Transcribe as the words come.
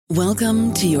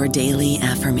Welcome to your daily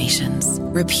affirmations.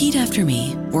 Repeat after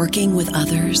me. Working with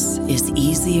others is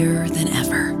easier than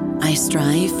ever. I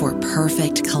strive for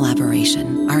perfect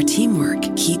collaboration. Our teamwork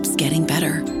keeps getting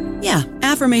better. Yeah,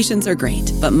 affirmations are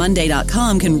great, but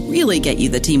Monday.com can really get you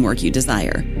the teamwork you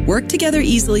desire. Work together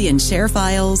easily and share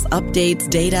files, updates,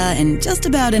 data, and just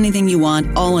about anything you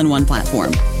want all in one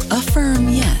platform. Affirm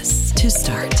yes to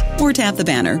start, or tap the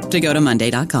banner to go to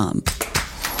Monday.com.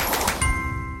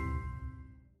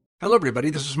 Hello, everybody.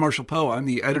 This is Marshall Poe. I'm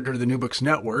the editor of the New Books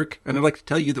Network, and I'd like to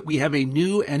tell you that we have a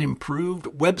new and improved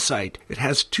website. It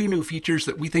has 2 new features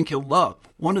that we think you'll love.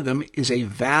 One of them is a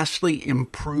vastly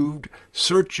improved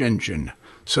search engine,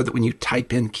 so that when you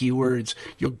type in keywords,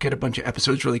 you'll get a bunch of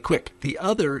episodes really quick. The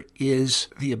other is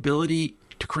the ability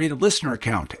to create a listener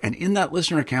account, and in that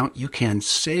listener account, you can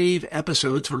save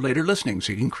episodes for later listening,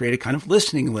 so you can create a kind of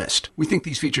listening list. We think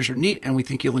these features are neat, and we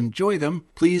think you'll enjoy them.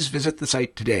 Please visit the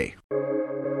site today.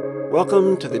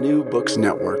 Welcome to the New Books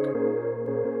Network.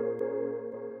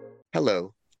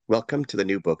 Hello, welcome to the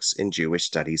New Books in Jewish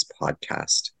Studies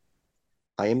podcast.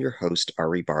 I am your host,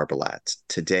 Ari Barbalat.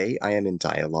 Today I am in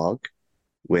dialogue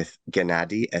with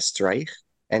Gennady Estraikh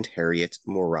and Harriet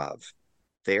Murav.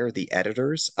 They are the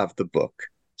editors of the book,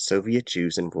 Soviet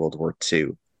Jews in World War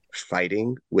II,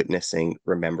 Fighting, Witnessing,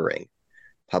 Remembering,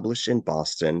 published in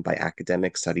Boston by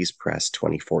Academic Studies Press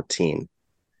 2014.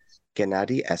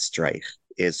 Gennady Estraikh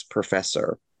is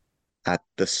professor at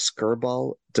the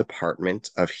Skirball Department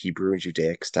of Hebrew and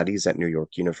Judaic Studies at New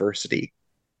York University.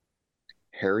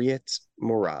 Harriet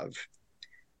Murav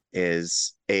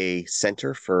is a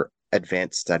Center for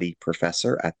Advanced Study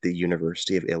professor at the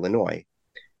University of Illinois.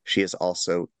 She is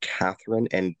also Catherine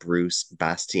and Bruce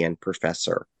Bastien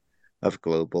Professor of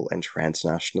Global and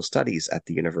Transnational Studies at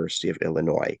the University of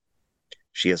Illinois.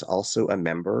 She is also a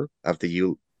member of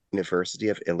the University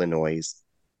of Illinois'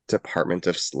 Department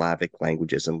of Slavic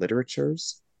Languages and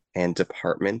Literatures and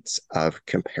Department of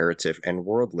Comparative and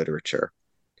World Literature.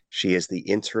 She is the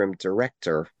interim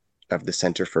director of the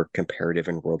Center for Comparative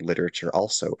and World Literature,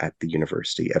 also at the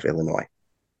University of Illinois.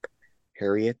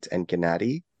 Harriet and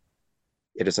Gennady,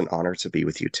 it is an honor to be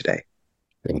with you today.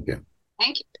 Thank you.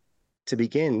 Thank you. To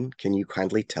begin, can you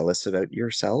kindly tell us about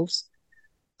yourselves?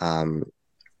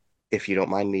 If you don't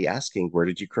mind me asking, where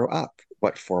did you grow up?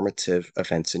 What formative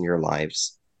events in your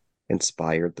lives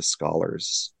inspired the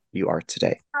scholars you are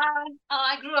today?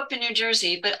 I grew up in New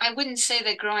Jersey, but I wouldn't say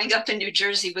that growing up in New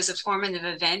Jersey was a formative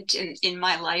event in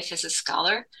my life as a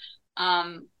scholar. A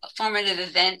formative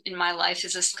event in my life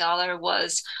as a scholar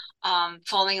was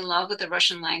falling in love with the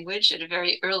Russian language at a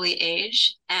very early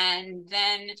age, and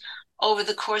then over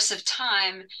the course of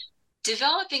time,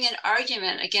 developing an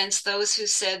argument against those who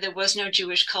said there was no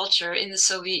Jewish culture in the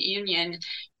Soviet Union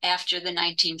after the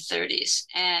 1930s.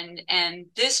 And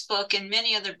this book and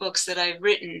many other books that I've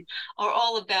written are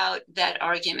all about that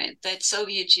argument, that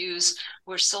Soviet Jews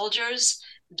were soldiers,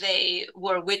 they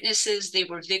were witnesses, they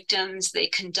were victims, they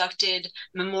conducted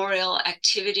memorial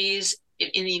activities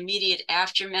in the immediate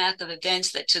aftermath of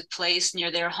events that took place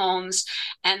near their homes,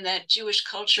 and that Jewish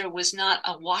culture was not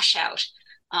a washout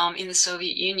in the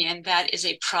Soviet Union. That is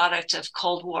a product of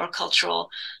Cold War cultural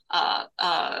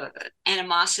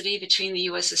animosity between the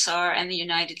USSR and the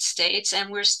United States, and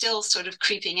we're still sort of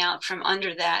creeping out from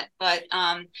under that. But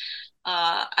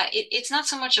it's not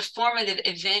so much a formative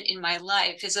event in my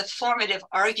life as a formative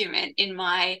argument in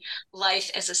my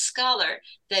life as a scholar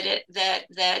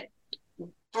that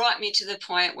brought me to the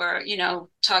point where,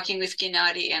 talking with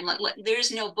Gennady, and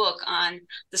there's no book on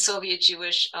the Soviet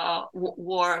Jewish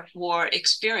war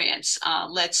experience.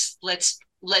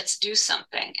 Let's do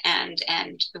something, and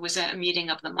it was a meeting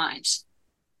of the minds.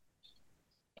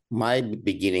 My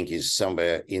beginning is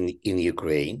somewhere in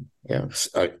Ukraine. Yes,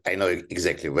 I know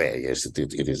exactly where. Yes, it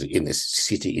is in a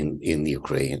city in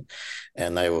Ukraine,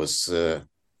 and I was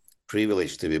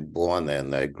privileged to be born,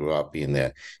 and I grew up in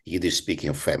a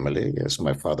Yiddish-speaking family. Yes,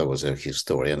 my father was a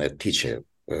historian, a teacher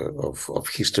of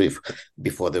history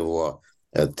before the war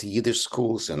at Yiddish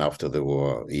schools, and after the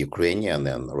war, Ukrainian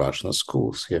and Russian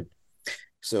schools. Yeah.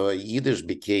 So Yiddish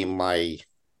became my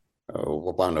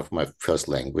one of my first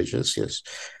languages. Yes,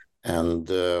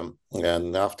 and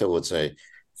afterwards,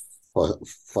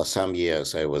 for some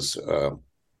years I was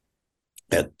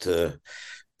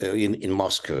in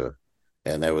Moscow.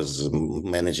 And I was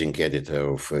managing editor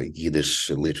of a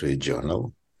Yiddish literary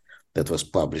journal that was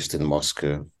published in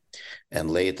Moscow.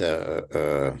 And later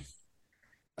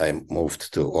I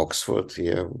moved to Oxford,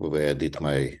 where I did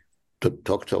my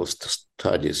doctoral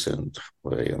studies and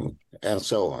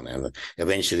so on. And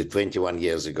eventually, 21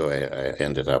 years ago, I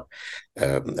ended up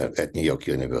at New York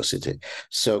University.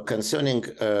 So concerning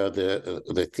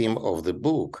the theme of the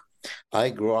book, I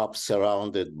grew up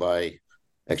surrounded by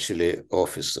actually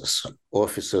officers,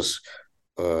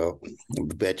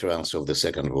 veterans of the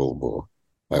Second World War.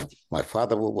 My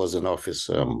father was an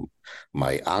officer.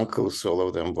 My uncles, all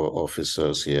of them were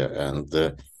officers here,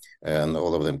 and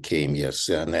all of them came, yes.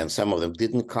 And then some of them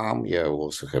didn't come. Yeah, we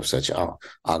also have such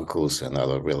uncles and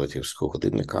other relatives who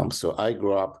didn't come. So I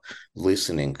grew up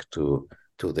listening to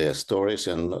their stories,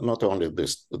 and not only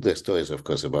the stories, of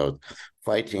course, about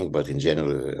fighting, but in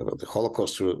general, the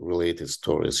Holocaust-related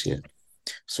stories here.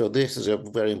 So this is a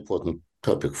very important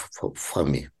topic for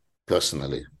me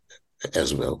personally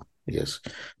as well. Yes,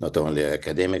 not only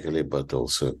academically, but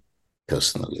also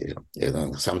personally.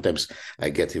 Sometimes I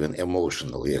get even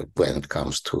emotional when it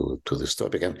comes to this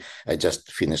topic. And I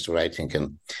just finished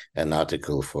writing an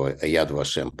article for a Yad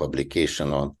Vashem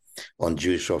publication on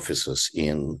Jewish officers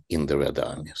in the Red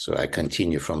Army. So I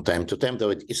continue from time to time, though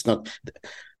it's not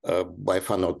by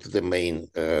far not the main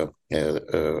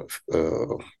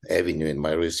avenue in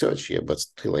my research here, but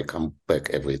still I come back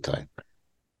every time.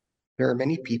 There are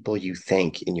many people you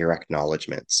thank in your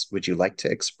acknowledgements. Would you like to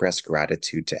express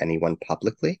gratitude to anyone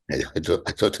publicly? I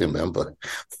don't remember.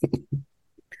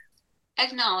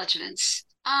 Acknowledgements.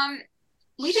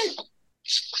 We didn't.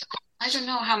 I don't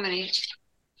know how many.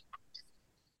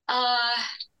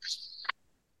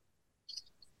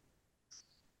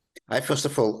 I first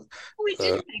of all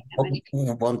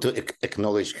want to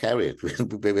acknowledge Harriet.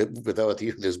 Without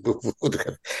you, this book would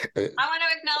have. I want to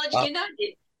acknowledge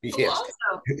Gennady. Yes.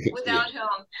 Also, without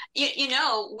whom,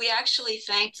 we actually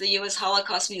thanked the U.S.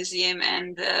 Holocaust Museum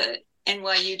and the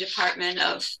NYU Department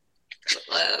of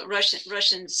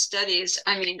Russian Studies.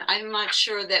 I mean, I'm not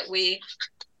sure that we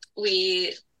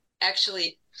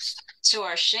actually, to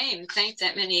our shame, thanked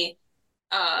that many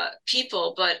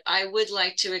people, but I would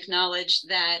like to acknowledge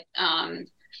that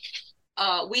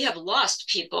we have lost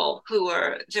people who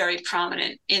were very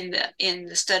prominent in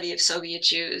the study of Soviet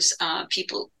Jews.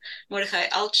 People, Mordechai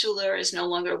Altshuler is no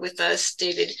longer with us.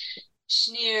 David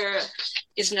Schneer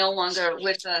is no longer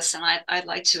with us, and I'd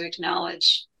like to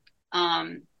acknowledge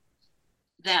them.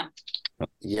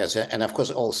 Yes, and of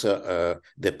course also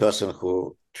the person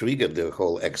who triggered the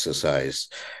whole exercise,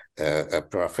 a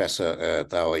professor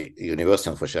at our university,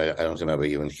 unfortunately, I don't remember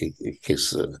even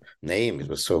his name. It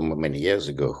was so many years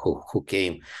ago, who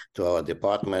came to our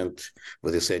department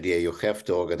with this idea: you have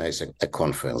to organize a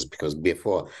conference, because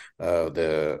before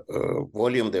the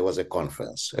volume, there was a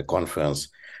conference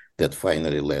that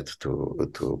finally led to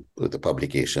the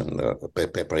publication,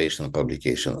 preparation and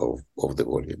publication of the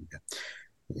volume.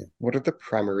 Yeah. What are the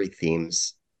primary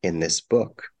themes in this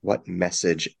book? What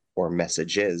message or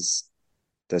messages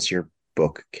does your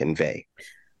book convey?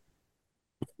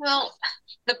 Well,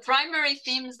 the primary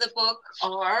themes of the book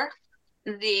are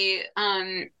the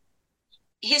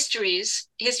histories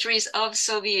of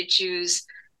Soviet Jews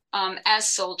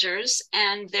as soldiers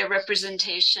and their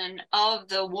representation of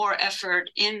the war effort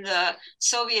in the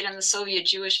Soviet and the Soviet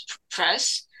Jewish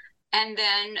press. And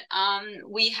then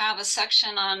we have a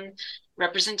section on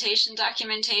representation,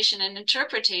 documentation, and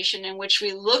interpretation, in which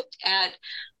we looked at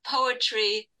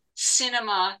poetry,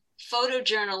 cinema,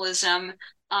 photojournalism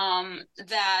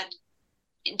that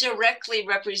directly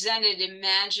represented,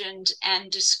 imagined,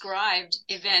 and described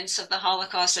events of the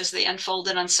Holocaust as they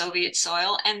unfolded on Soviet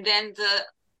soil. And then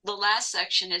the last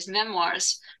section is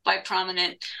memoirs by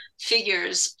prominent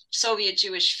figures, Soviet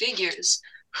Jewish figures,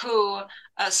 who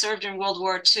served in World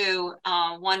War II.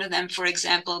 One of them, for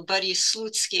example, Buddy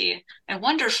Slutsky, a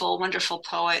wonderful, wonderful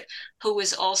poet who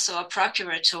was also a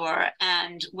procurator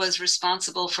and was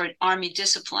responsible for army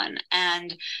discipline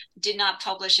and did not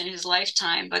publish in his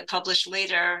lifetime, but published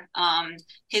later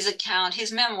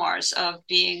his memoirs of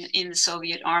being in the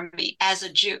Soviet army as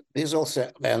a Jew. There's also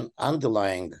an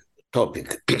underlying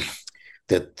topic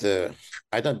that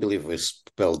I don't believe we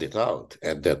spelled it out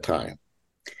at that time.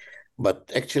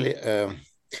 But actually,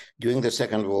 during the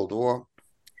Second World War,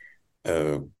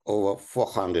 over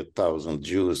 400,000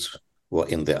 Jews were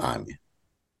in the army.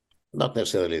 Not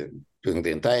necessarily during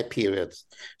the entire period.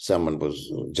 Someone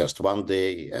was just one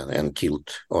day and killed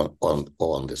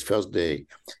on this first day,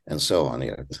 and so on.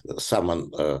 Yeah.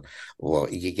 Someone were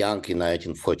young in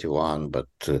 1941, but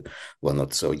were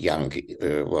not so young,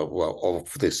 were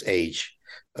of this age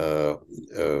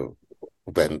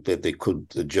when they could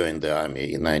join the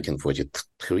army in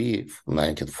 1943,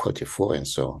 1944, and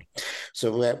so on.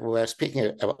 So we're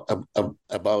speaking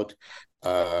about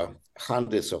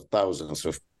hundreds of thousands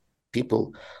of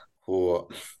people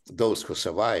those who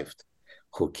survived,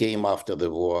 who came after the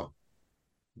war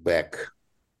back.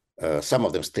 Some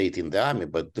of them stayed in the army,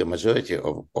 but the majority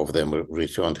of them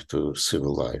returned to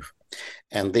civil life.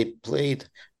 And they played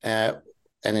an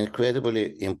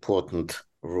incredibly important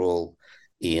role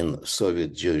in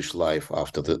Soviet Jewish life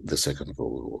after the Second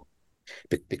World War,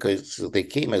 because they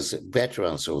came as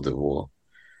veterans of the war.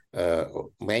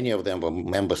 Many of them were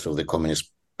members of the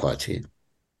Communist Party.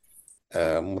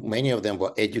 Many of them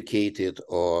were educated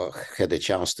or had a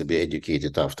chance to be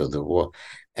educated after the war.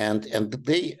 And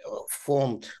they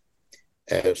formed,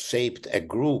 shaped a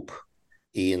group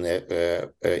in a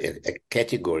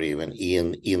category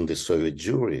even in the Soviet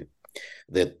Jewry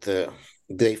that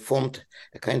they formed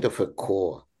a kind of a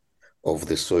core of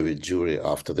the Soviet Jewry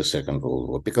after the Second World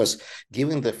War. Because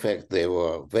given the fact they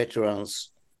were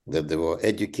veterans, that they were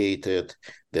educated,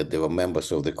 that they were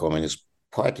members of the Communist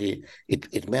Party,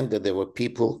 it meant that there were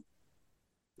people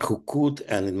who could,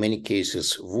 and in many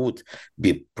cases would,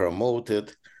 be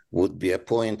promoted, would be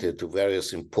appointed to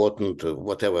various important,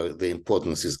 whatever the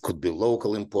importance is, could be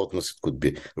local importance, it could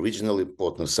be regional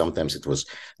importance, sometimes it was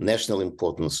national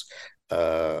importance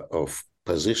of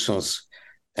positions.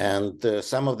 And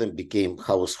some of them became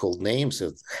household names.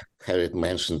 Harriet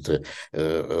mentioned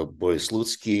Boris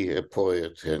Slutsky, a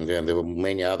poet, and then there were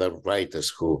many other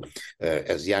writers who,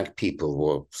 as young people,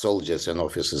 were soldiers and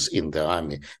officers in the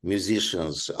army,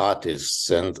 musicians,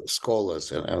 artists, and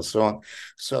scholars, and so on.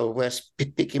 So we're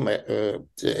speaking,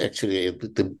 actually,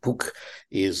 the book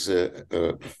is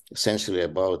essentially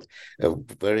about a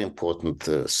very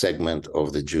important segment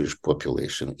of the Jewish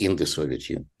population in the Soviet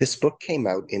Union. This book came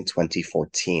out in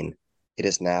 2014. It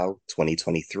is now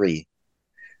 2023.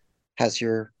 Has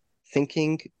your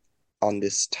thinking on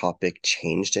this topic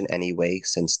changed in any way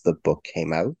since the book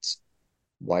came out?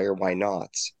 Why or why not?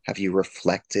 Have you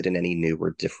reflected in any new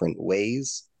or different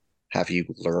ways? Have you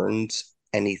learned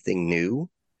anything new?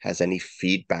 Has any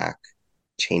feedback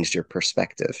changed your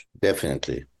perspective?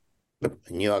 Definitely.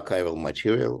 New archival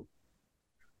material,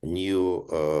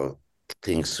 new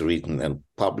things written and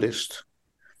published.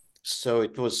 So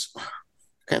it was, I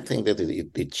can't think that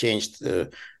it changed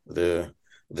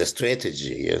the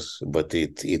strategy, yes, but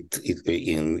it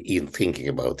in thinking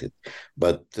about it.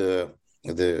 But the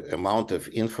amount of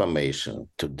information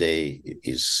today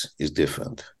is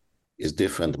different. Is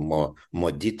different, more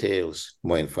details,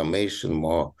 more information,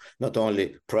 more not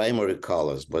only primary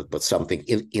colors, but something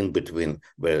in between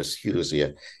various hues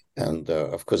here. And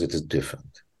of course, it is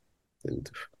different.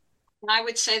 I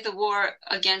would say the war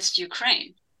against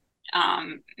Ukraine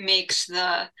makes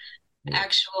the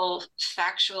actual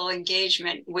factual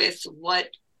engagement with what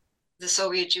the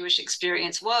Soviet Jewish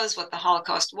experience was, what the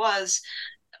Holocaust was,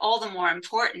 all the more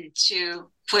important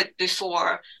to put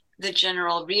before the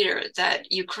general reader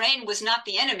that Ukraine was not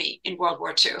the enemy in World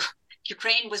War II.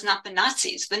 Ukraine was not the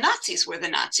Nazis. The Nazis were the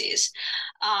Nazis.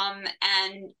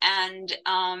 And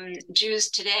Jews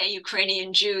today,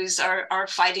 Ukrainian Jews, are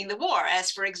fighting the war,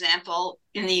 as, for example,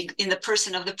 in the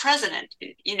person of the president,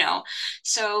 you know.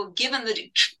 So given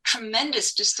the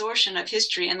tremendous distortion of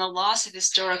history and the loss of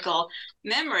historical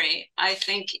memory, I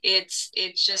think it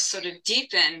just sort of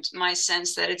deepened my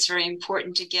sense that it's very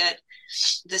important to get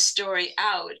the story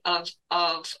out of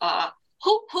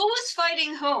who was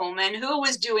fighting whom and who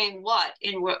was doing what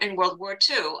in World War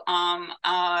II.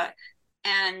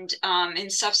 And in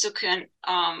subsequent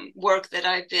work that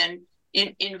I've been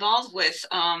involved with,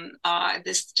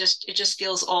 it just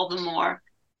feels all the more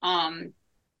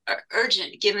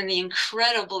urgent, given the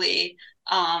incredibly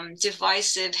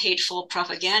divisive, hateful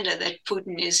propaganda that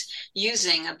Putin is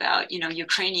using about,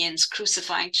 Ukrainians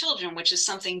crucifying children, which is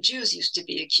something Jews used to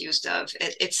be accused of,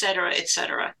 et cetera, et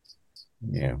cetera.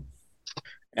 Yeah.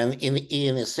 And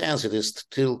in a sense, it is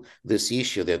still this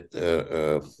issue that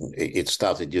it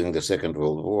started during the Second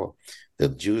World War,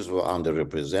 that Jews were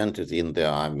underrepresented in the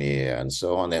army and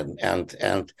so on.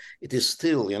 And it is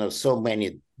still, so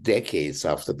many decades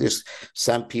after this,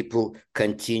 some people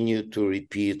continue to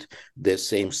repeat the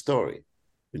same story.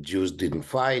 Jews didn't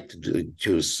fight.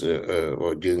 Jews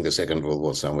or during the Second World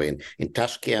War somewhere in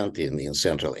Tashkent, in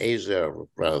Central Asia,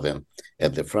 rather than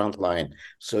at the front line.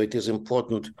 So it is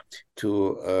important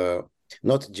to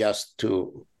not just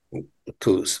to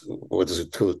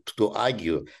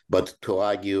argue, but to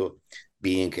argue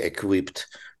being equipped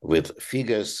with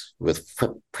figures, with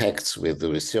facts, with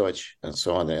research, and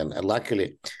so on. And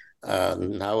luckily,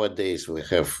 nowadays we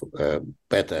have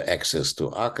better access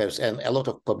to archives and a lot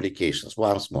of publications.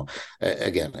 Once more,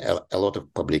 again, a lot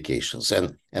of publications,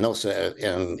 and also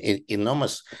an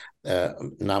enormous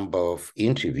number of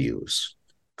interviews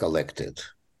collected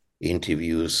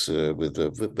interviews with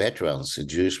the veterans,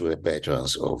 Jewish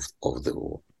veterans of the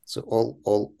war. So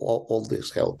all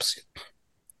this helps.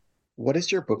 What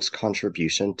is your book's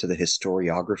contribution to the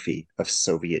historiography of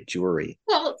Soviet Jewry?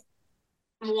 Well,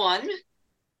 one,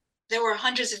 there were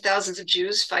hundreds of thousands of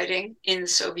Jews fighting in the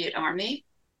Soviet army.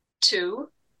 Two,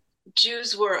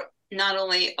 Jews were not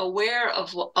only aware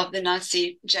of the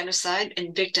Nazi genocide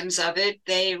and victims of it,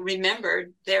 they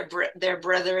remembered their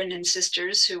brethren and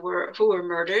sisters who were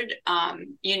murdered.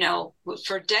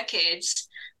 For decades.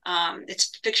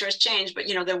 Its picture has changed, but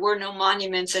there were no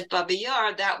monuments at Babi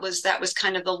Yar. That was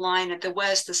kind of the line at the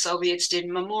West. The Soviets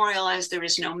didn't memorialize. There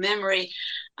is no memory,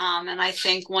 and I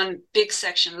think one big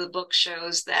section of the book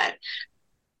shows that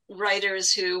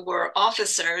writers who were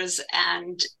officers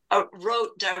and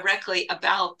wrote directly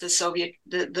about the Soviet,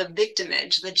 the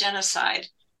victimage, the genocide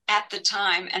at the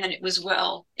time, and it was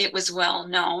well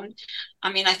known.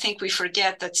 I mean, I think we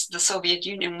forget that the Soviet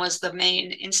Union was the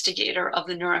main instigator of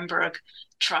the Nuremberg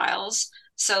trials.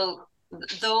 So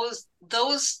those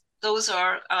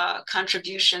are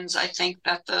contributions, I think,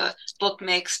 that the book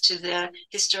makes to the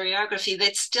historiography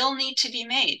that still need to be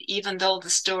made, even though the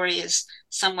story is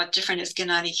somewhat different, as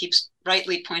Gennady keeps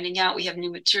rightly pointing out. We have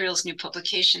new materials, new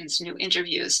publications, new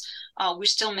interviews. We're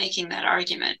still making that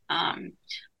argument.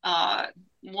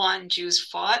 One, Jews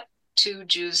fought. Two,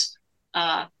 Jews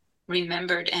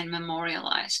remembered and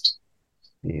memorialized.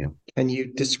 Yeah. Can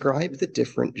you describe the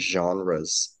different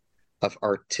genres of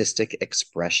artistic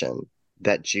expression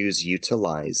that Jews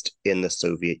utilized in the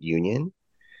Soviet Union?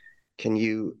 Can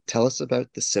you tell us about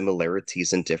the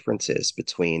similarities and differences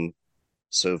between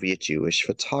Soviet Jewish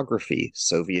photography,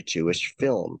 Soviet Jewish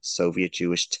film, Soviet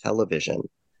Jewish television,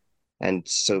 and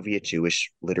Soviet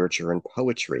Jewish literature and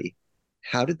poetry?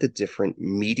 How did the different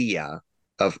media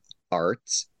of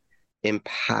art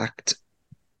impact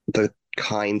the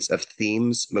kinds of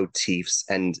themes, motifs,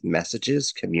 and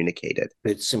messages communicated?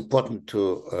 It's important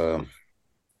to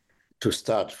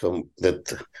start from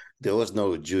that there was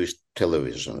no Jewish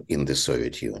television in the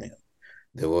Soviet Union.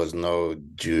 There were no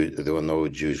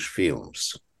Jewish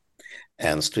films.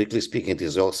 And strictly speaking, it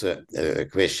is also a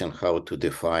question how to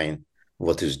define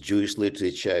what is Jewish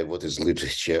literature, what is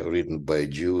literature written by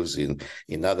Jews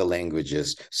in other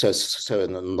languages, so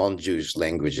non-Jewish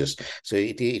languages. So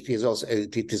it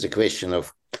is a question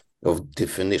of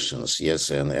definitions, yes,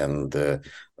 and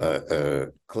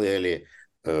clearly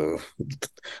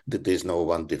there's no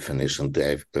one definition.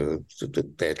 There are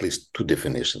at least two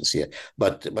definitions here,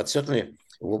 but certainly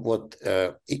what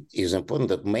is important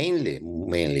that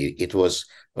mainly it was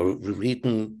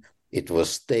written, it was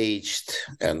staged,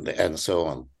 and so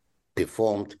on,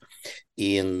 performed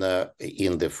in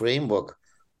the framework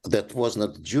that was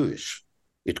not Jewish.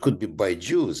 It could be by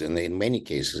Jews, and in many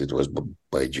cases it was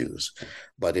by Jews,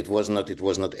 but it was not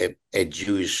a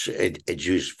Jewish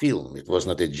film. It was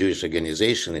not a Jewish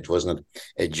organization. It was not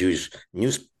a Jewish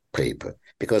newspaper,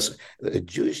 because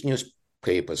Jewish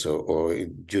newspapers or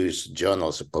Jewish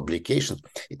journals or publications,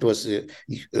 it was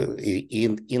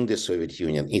in the Soviet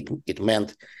Union. It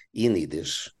meant in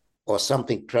Yiddish or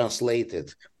something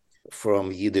translated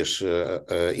from Yiddish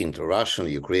into Russian,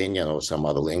 Ukrainian, or some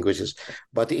other languages,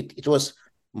 but it was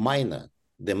minor.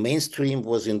 The mainstream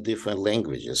was in different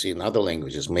languages, in other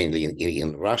languages, mainly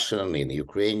in Russian, in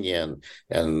Ukrainian,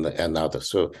 and others.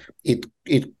 So it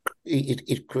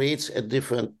creates a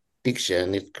different picture,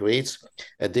 and it creates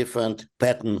a different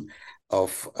pattern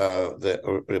of the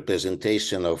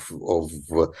representation of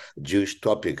Jewish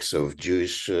topics, of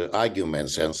Jewish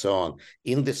arguments, and so on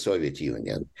in the Soviet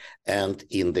Union and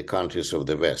in the countries of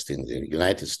the West, in the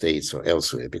United States or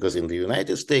elsewhere. Because in the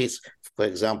United States, for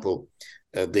example,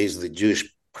 there's the Jewish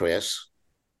press,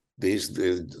 there's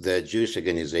the Jewish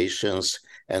organizations,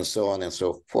 and so on and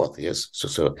so forth. Yes,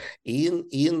 so in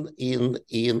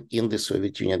the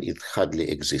Soviet Union, it hardly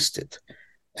existed,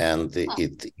 and the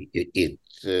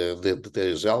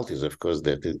result is, of course,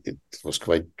 that it was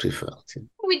quite different.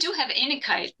 We do have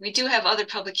Enikite. We do have other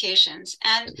publications,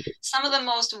 and some of the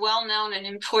most well-known and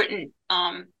important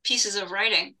pieces of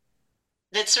writing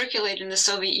that circulated in the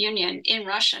Soviet Union in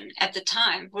Russian at the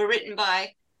time were written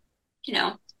by,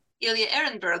 Ilya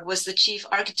Ehrenberg was the chief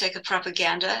architect of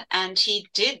propaganda, and he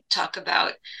did talk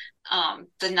about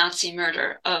the Nazi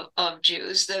murder of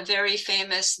Jews. The very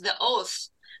famous The Oath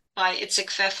by Estraikh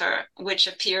Pfeffer, which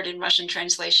appeared in Russian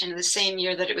translation the same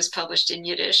year that it was published in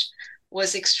Yiddish,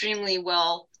 was extremely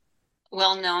well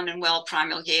known and well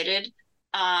promulgated.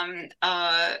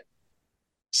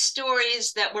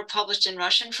 Stories that were published in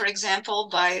Russian, for example,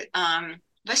 by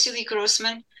Vasily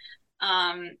Grossman,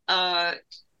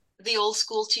 The Old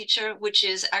School Teacher, which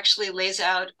is actually lays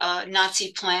out a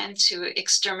Nazi plan to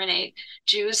exterminate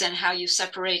Jews and how you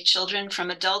separate children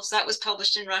from adults. That was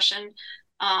published in Russian.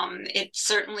 It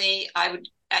certainly,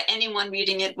 anyone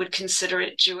reading it would consider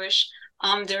it Jewish.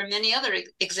 There are many other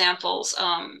examples.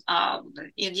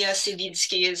 Ilya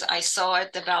Savitsky's I Saw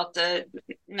It, about the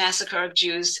massacre of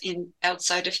Jews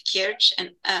outside of Kerch,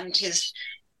 and his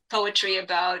poetry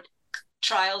about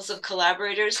trials of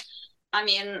collaborators. I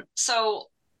mean, so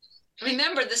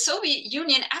remember, the Soviet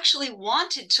Union actually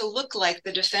wanted to look like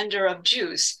the defender of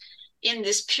Jews in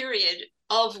this period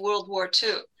of World War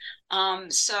II.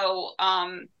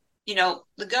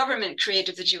 The government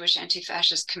created the Jewish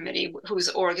Anti-Fascist Committee, whose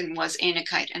organ was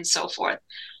Einigkeit, and so forth.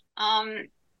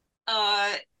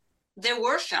 There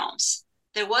were films,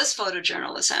 there was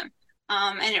photojournalism,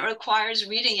 and it requires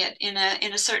reading it in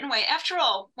a certain way. After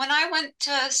all, when I went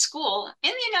to school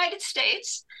in the United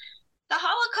States, the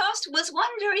Holocaust was one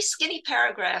very skinny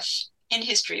paragraph in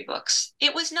history books.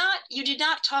 It was not, you did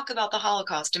not talk about the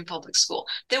Holocaust in public school.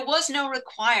 There was no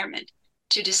requirement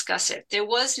to discuss it. There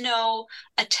was no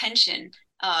attention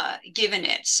given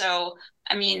it. So,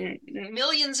 I mean,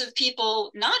 millions of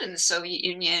people not in the Soviet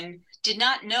Union did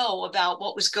not know about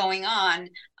what was going on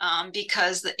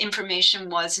because the information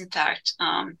was, in fact,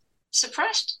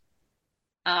 suppressed.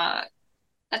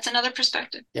 That's another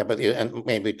perspective. Yeah, but and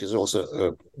maybe it is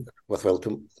also worthwhile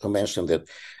to mention that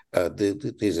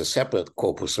there's a separate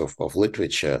corpus of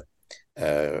literature,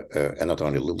 and not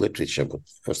only literature, but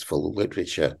first of all,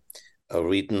 literature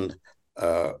written,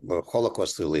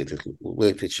 Holocaust-related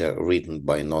literature written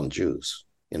by non-Jews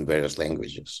in various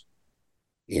languages,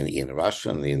 in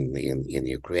Russian, in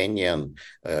Ukrainian.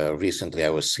 Recently, I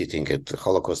was sitting at the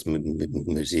Holocaust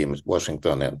Museum in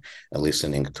Washington and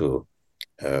listening to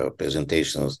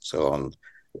presentations on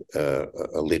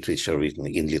literature written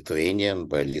in Lithuanian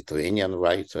by Lithuanian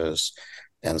writers,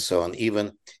 and so on.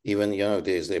 Even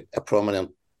there's a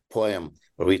prominent poem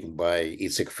written by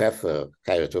Estraikh Pfeffer,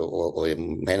 Harriet or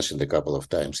mentioned a couple of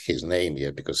times his name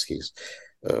here because he's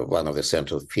one of the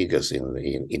central figures in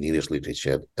Yiddish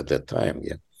literature at that time.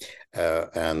 Yeah,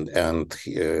 and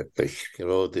he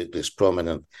wrote this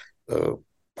prominent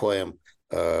poem.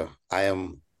 I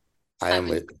am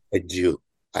a Jew.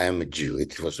 I am a Jew.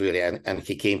 It was really, and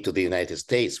he came to the United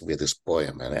States with this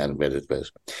poem and read it.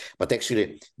 But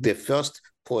actually, the first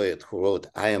poet who wrote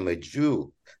 "I am a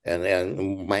Jew,"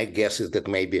 and my guess is that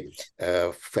maybe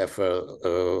Pfeffer,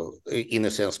 in a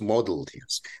sense, modeled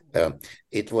his.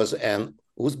 It was an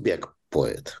Uzbek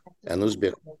poet. An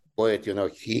Uzbek poet,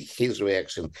 his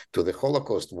reaction to the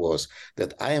Holocaust was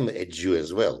that I am a Jew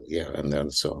as well. Yeah, and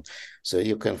then so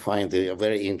you can find a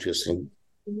very interesting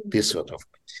this sort of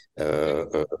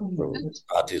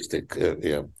artistic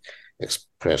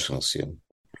expressions. Yeah.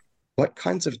 What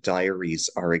kinds of diaries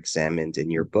are examined in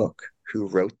your book? Who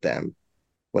wrote them?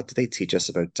 What do they teach us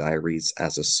about diaries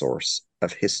as a source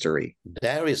of history?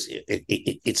 Diaries,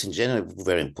 it's in general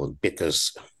very important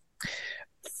because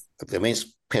the main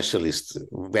specialist,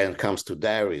 when it comes to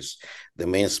diaries, the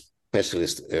main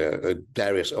specialist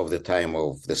diaries of the time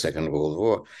of the Second World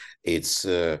War, it's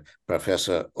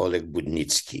Professor Oleg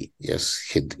Budnitsky. Yes,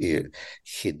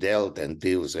 he dealt and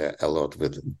deals a lot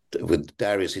with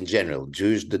diaries in general,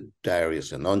 Jewish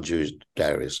diaries and non-Jewish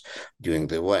diaries during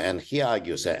the war. And he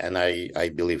argues, and I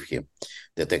believe him,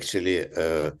 that actually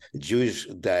Jewish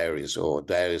diaries or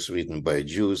diaries written by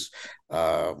Jews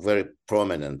are very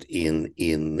prominent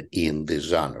in this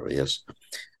genre. Yes,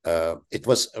 it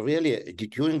was really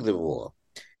during the war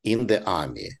in the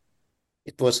army.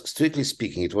 It was, strictly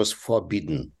speaking, it was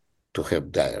forbidden to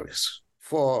have diaries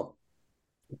for,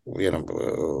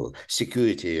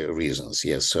 security reasons.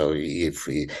 Yes, so if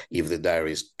the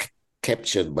diary is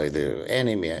captured by the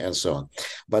enemy and so on,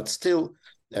 but still,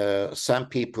 some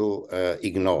people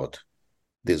ignored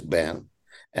this ban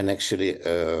and actually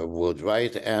would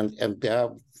write, and they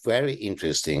are very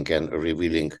interesting and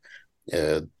revealing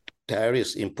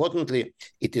diaries. Importantly,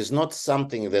 it is not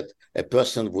something that a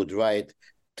person would write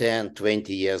 10,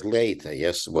 20 years later.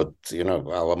 Yes, what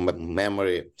our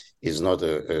memory is not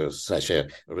such a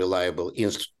reliable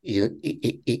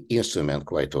instrument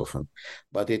quite often,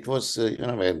 but it was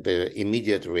the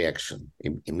immediate reaction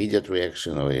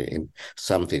or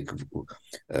something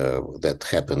that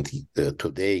happened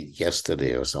today,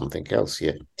 yesterday, or something else.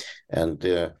 Yeah,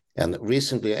 and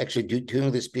recently, actually,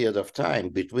 during this period of time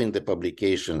between the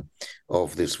publication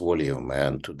of this volume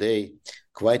and today,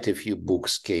 quite a few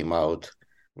books came out.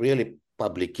 Really,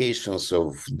 publications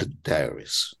of the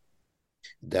diaries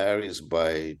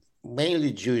by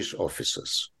mainly Jewish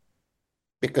officers,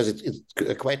 because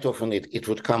it quite often it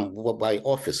would come by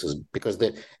officers, because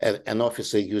an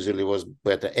officer usually was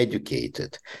better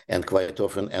educated, and quite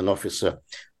often an officer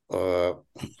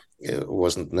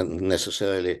wasn't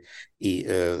necessarily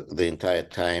the entire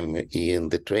time in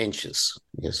the trenches.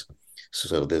 Yes.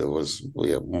 So there was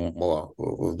more,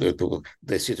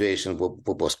 the situation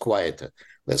was quieter,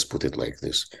 let's put it like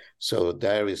this. So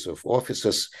diaries of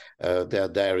officers, there are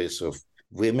diaries of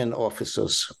women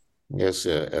officers, yes,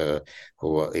 who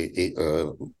were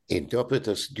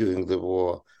interpreters during the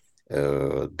war,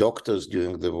 doctors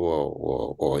during the war,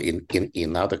 or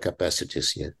in other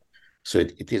capacities. Yeah. So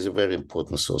it is a very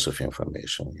important source of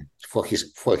information for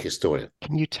historian.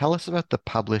 Can you tell us about the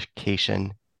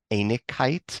publication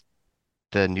Einigkeit,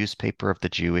 the newspaper of the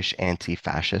Jewish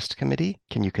Anti-Fascist Committee?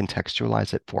 Can you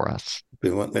contextualize it for us?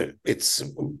 It's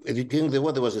during the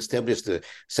war there was established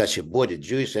such a body,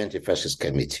 Jewish Anti-Fascist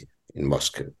Committee in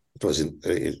Moscow. It was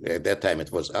at that time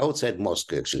it was outside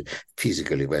Moscow, actually,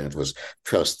 physically, when it was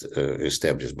first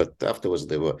established. But afterwards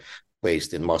they were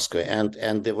based in Moscow,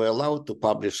 and they were allowed to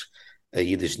publish a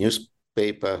Yiddish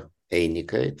newspaper,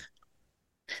 Einigkeit.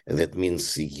 That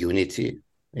means unity.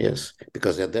 Yes,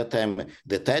 because at that time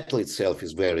the title itself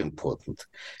is very important,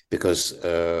 because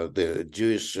the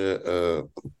Jewish in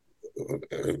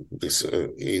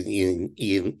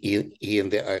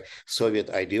the Soviet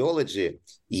ideology,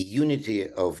 unity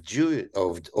of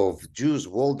Jews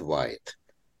worldwide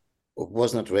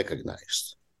was not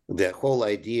recognized. The whole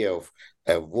idea of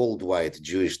a worldwide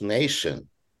Jewish nation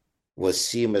was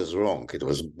seen as wrong. It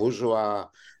was bourgeois,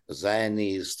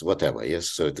 Zionist, whatever. Yes,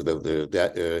 so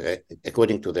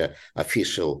according to the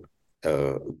official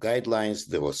guidelines,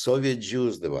 there were Soviet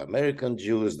Jews, there were American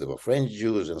Jews, there were French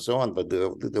Jews, and so on, but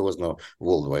there was no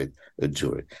worldwide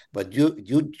Jewry. But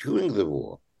during the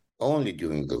war, only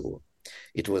during the war,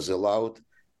 it was allowed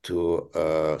to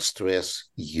stress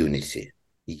unity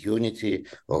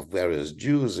of various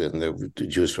Jews and the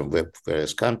Jews from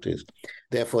various countries.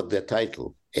 Therefore, the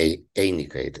title,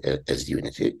 Einigkeit, as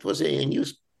unity, it was a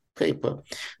newspaper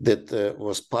that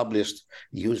was published.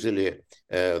 Usually,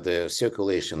 the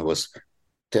circulation was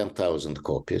 10,000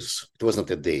 copies. It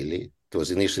wasn't a daily. It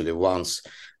was initially once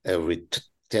every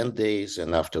 10 days,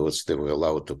 and afterwards they were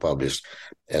allowed to publish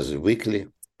as a weekly.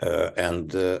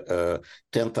 And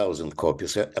 10,000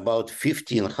 copies, about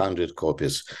 1,500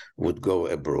 copies would go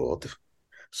abroad.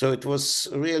 So it was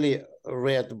really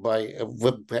read by a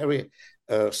very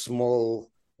small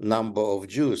number of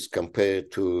Jews compared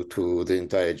to the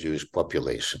entire Jewish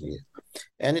population.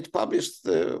 And it published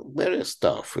various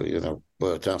stuff,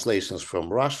 translations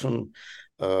from Russian,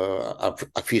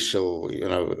 official,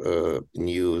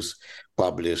 news,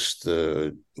 published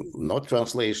not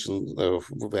translation of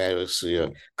various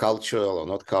cultural or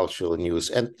not cultural news,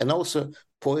 and also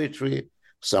poetry,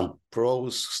 some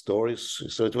prose stories.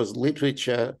 So it was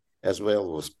literature as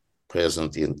well was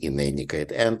present in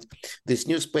Einigkeit. And this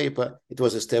newspaper, it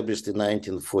was established in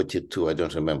 1942. I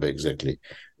don't remember exactly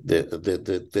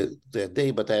the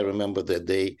day, but I remember the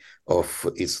day of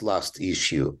its last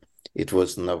issue. It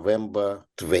was November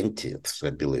 20th, I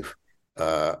believe,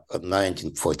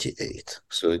 1948.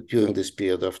 So during this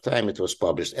period of time, it was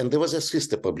published. And there was a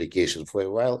sister publication for a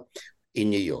while in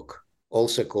New York,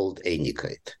 also called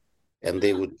Einigkeit. And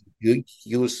they would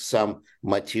use some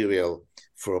material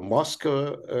from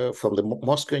Moscow, from the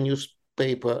Moscow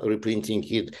newspaper, reprinting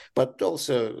it, but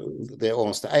also their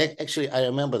own stuff. I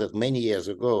remember that many years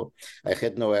ago, I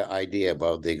had no idea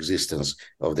about the existence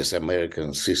of this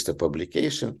American sister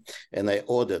publication, and I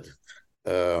ordered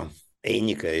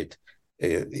Einigkeit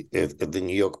at the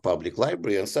New York Public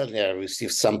Library, and suddenly I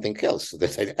received something else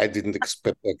that I didn't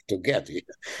expect to get.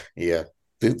 Yeah,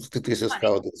 this is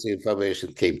how this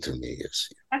information came to me. Yes,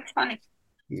 that's funny.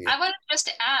 Yeah. I want to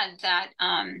just add that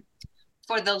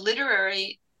for the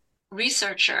literary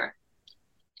researcher,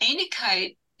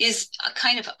 Einigkeit is a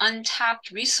kind of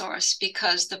untapped resource,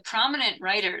 because the prominent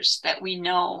writers that we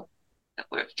know that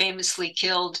were famously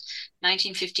killed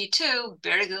 1952,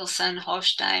 Bergilson,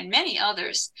 Hofstein, many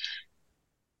others,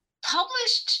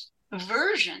 published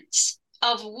versions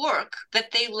of work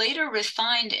that they later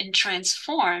refined and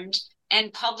transformed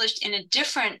and published in a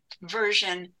different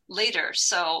version later.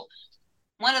 So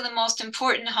one of the most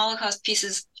important Holocaust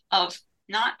pieces of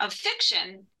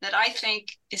fiction that I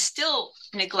think is still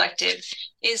neglected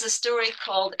is a story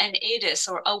called An Edis,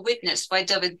 or A Witness, by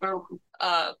David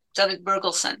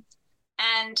Bergilson.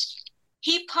 And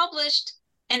he published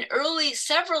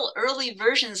several early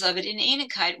versions of it in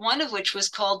Einigkeit, one of which was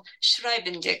called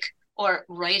Schreibendig, or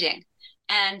writing.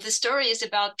 And the story is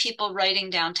about people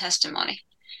writing down testimony.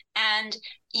 And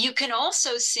you can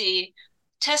also see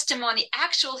testimony,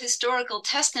 actual historical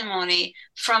testimony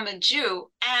from a Jew,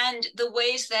 and the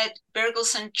ways that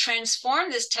Bergelsen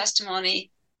transformed this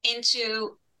testimony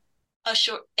into a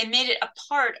short, and made it a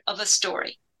part of a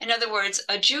story. In other words,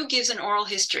 a Jew gives an oral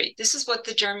history. This is what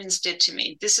the Germans did to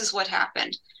me. This is what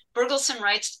happened. Bergelsen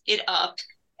writes it up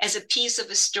as a piece of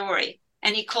a story,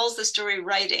 and he calls the story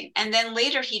writing. And then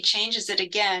later he changes it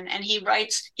again, and he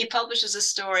publishes a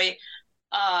story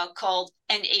called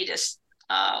En Edis,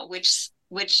 which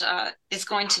is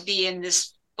going to be in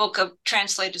this book of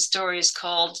translated stories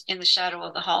called In the Shadow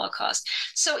of the Holocaust.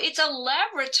 So it's a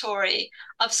laboratory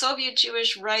of Soviet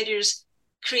Jewish writers'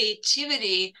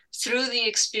 creativity through the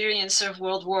experience of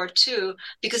World War II,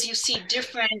 because you see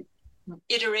different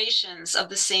iterations of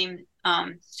the same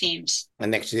themes.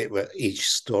 And actually, each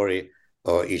story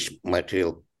or each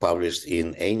material published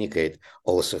in Enikate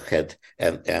also had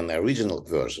an original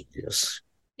version, yes.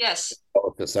 Yes.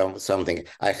 Something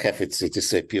I have, it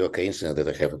is a pure coincidence that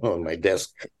I have on my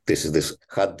desk. This is this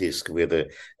hard disk with a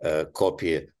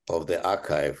copy of the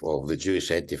archive of the Jewish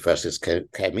Anti-Fascist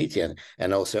Committee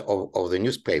and also of the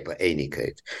newspaper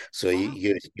Enikate. So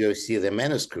you see the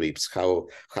manuscripts, how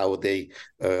they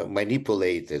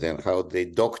manipulated and how they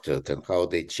doctored and how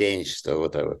they changed or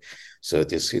whatever. So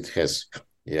it has.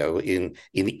 Yeah, in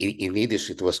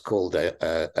Yiddish it was called.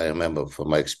 I remember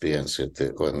from my experience on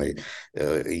the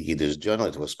Yiddish journal,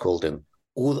 it was called an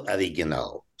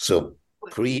Ur-Original, so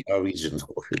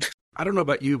pre-original. I don't know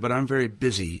about you, but I'm very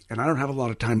busy and I don't have a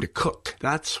lot of time to cook.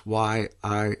 That's why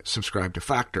I subscribe to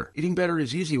Factor. Eating better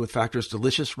is easy with Factor's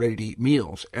delicious, ready-to-eat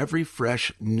meals. Every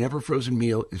fresh, never frozen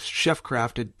meal is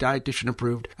chef-crafted, dietitian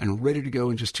approved, and ready to go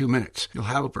in just 2 minutes. You'll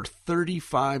have over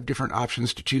 35 different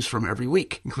options to choose from every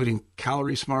week, including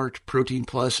Calorie Smart, Protein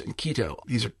Plus, and Keto.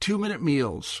 These are 2-minute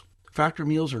meals. Factor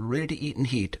meals are ready to eat and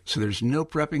heat, so there's no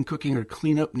prepping, cooking, or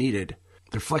cleanup needed.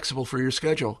 They're flexible for your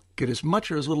schedule. Get as much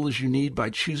or as little as you need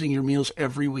by choosing your meals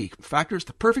every week. Factor is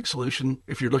the perfect solution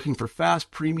if you're looking for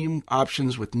fast, premium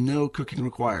options with no cooking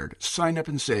required. Sign up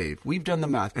and save. We've done the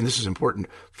math, and this is important.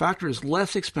 Factor is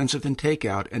less expensive than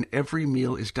takeout, and every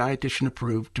meal is dietitian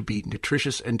approved to be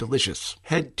nutritious and delicious.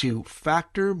 Head to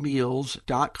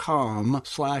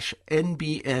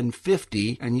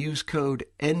factormeals.com/NBN50 and use code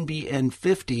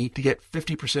NBN50 to get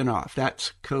 50% off.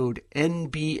 That's code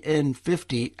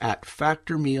NBN50 at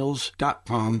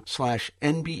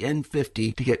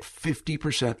factormeals.com/NBN50 to get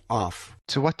 50% off.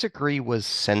 To what degree was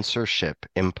censorship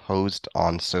imposed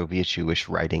on Soviet Jewish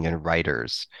writing and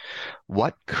writers?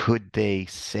 What could they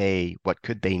say? What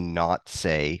could they not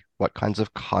say? What kinds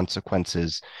of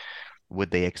consequences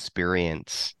would they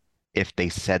experience if they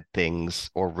said things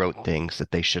or wrote things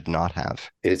that they should not have?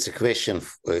 It's a question,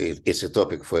 it's a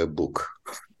topic for a book,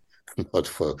 not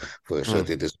for a short.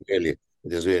 It is really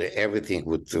everything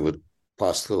would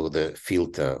pass through the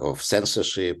filter of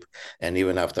censorship, and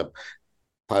even after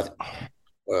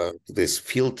this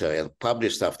filter and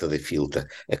published after the filter,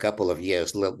 a couple of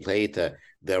years later,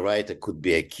 the writer could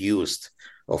be accused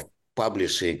of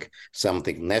publishing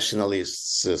something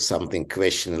nationalist, something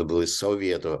questionably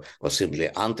Soviet or simply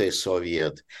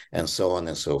anti-Soviet, and so on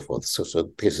and so forth.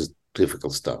 So this is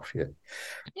difficult stuff. Yeah,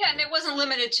 and it wasn't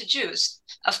limited to Jews,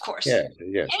 of course. Yeah,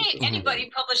 yes.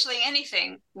 Anybody publishing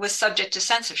anything was subject to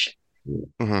censorship.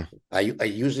 Mm-hmm. I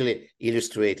usually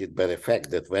illustrate it by the fact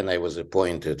that when I was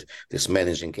appointed this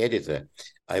managing editor,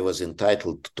 I was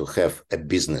entitled to have a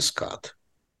business card.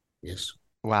 Yes.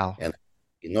 Wow. And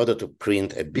in order to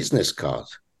print a business card,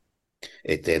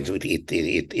 it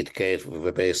carried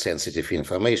very sensitive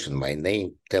information, my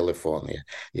name, telephone,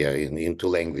 in 2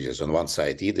 languages. On one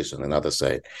side Yiddish, on another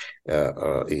side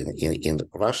in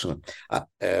Russian.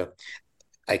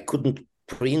 I couldn't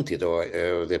print it,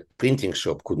 or the printing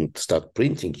shop couldn't start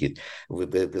printing it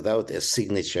without a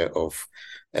signature of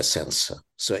a censor.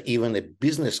 So even a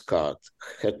business card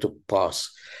had to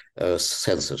pass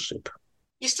censorship.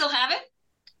 You still have it?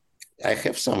 I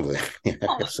have somewhere.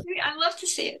 I'd love to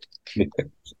see it.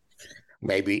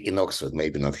 Maybe in Oxford,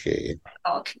 maybe not here.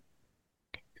 Okay.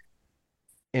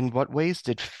 In what ways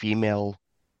did female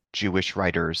Jewish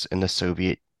writers in the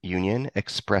Soviet Union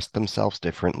express themselves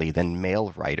differently than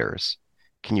male writers?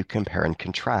 Can you compare and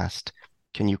contrast?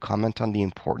 Can you comment on the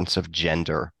importance of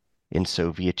gender in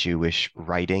Soviet Jewish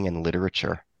writing and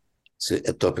literature? It's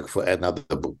a topic for another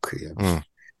book. Yeah.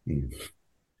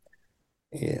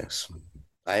 Yes.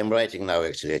 I am writing now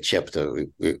actually a chapter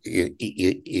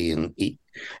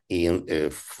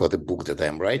for the book that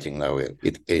I'm writing now.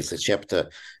 It is a chapter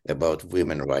about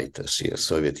women writers,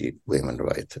 Soviet women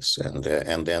writers, and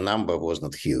their number was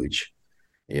not huge.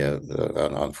 Yeah,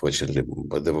 unfortunately,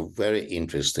 but they were very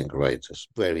interesting writers,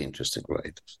 very interesting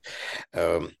writers.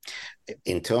 Um,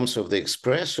 in terms of the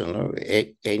expression,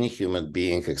 any human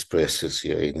being expresses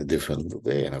here in a different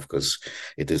way, and of course,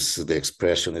 the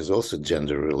expression is also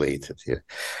gender related here.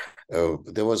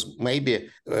 There was maybe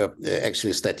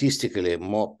actually statistically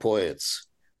more poets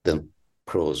than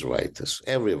prose writers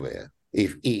everywhere.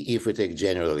 If we take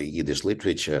generally Yiddish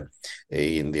literature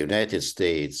in the United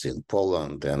States, in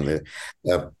Poland, and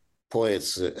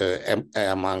poets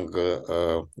among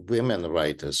women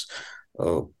writers,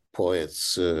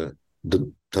 poets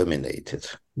dominated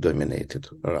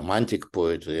romantic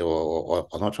poetry or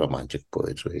not romantic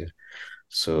poetry.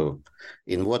 So,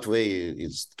 in what way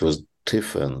it was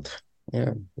different?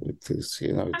 Yeah, it is.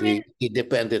 It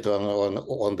depended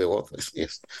on the authors.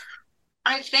 Yes.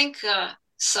 I think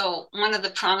so. One of the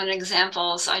prominent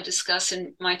examples I discuss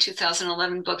in my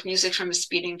 2011 book, Music from a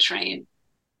Speeding Train,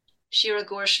 Shira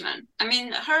Gorshman. I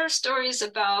mean, her stories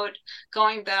about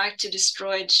going back to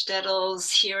destroyed shtetls,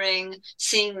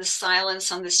 seeing the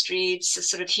silence on the streets,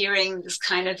 sort of hearing this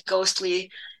kind of ghostly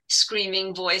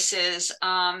screaming voices.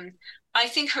 I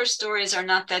think her stories are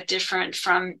not that different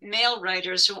from male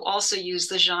writers who also use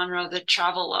the genre of the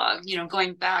travelogue,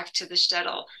 going back to the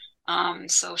shtetl.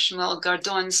 So Shmuel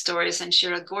Gardon's stories and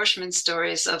Shira Gorshman's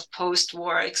stories of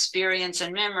post-war experience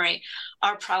and memory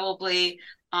are probably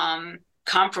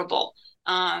comparable.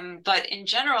 But in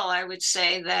general, I would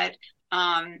say that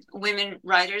women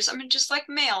writers, I mean, just like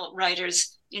male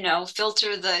writers,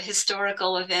 filter the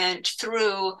historical event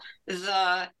through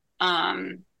the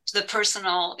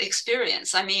personal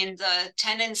experience. I mean, the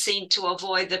tendency to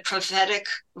avoid the prophetic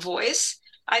voice,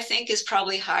 I think, is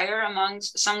probably higher among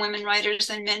some women writers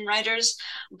than men writers,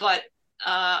 but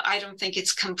I don't think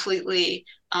it's completely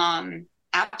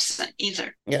absent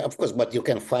either. Yeah, of course, but you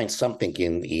can find something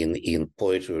in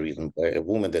poetry written by a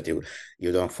woman that you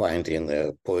don't find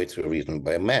in poetry written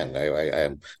by a man. I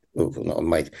am on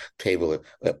my table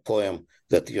a poem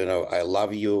that I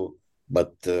love you,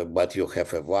 but you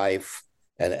have a wife.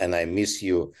 And I miss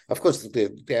you. Of course,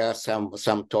 there are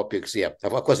some topics. Yeah,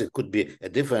 of course, it could be a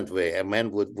different way. A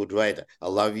man would write, "I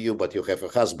love you, but you have a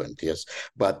husband." Yes,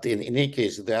 but in any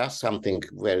case, there are something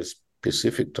very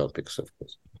specific topics, of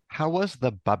course. How was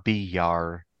the Babi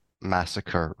Yar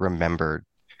massacre remembered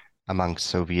among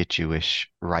Soviet Jewish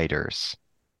writers?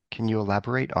 Can you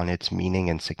elaborate on its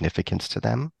meaning and significance to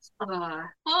them?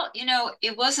 Well,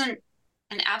 it wasn't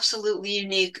an absolutely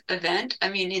unique event. I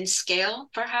mean, in scale,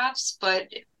 perhaps, but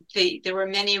there were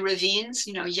many ravines.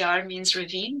 Yar means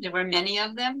ravine. There were many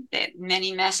of them.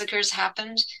 Many massacres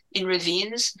happened in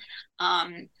ravines.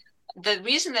 The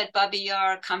reason that Babi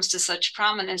Yar comes to such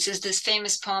prominence is this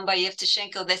famous poem by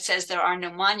Yevtushenko that says there are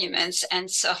no monuments. And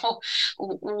so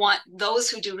those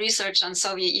who do research on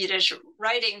Soviet Yiddish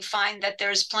writing find that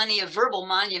there's plenty of verbal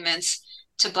monuments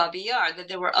to Babi Yar, that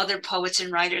there were other poets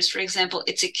and writers. For example,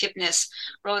 Itzik Kipnis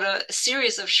wrote a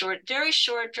series of short, very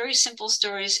simple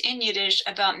stories in Yiddish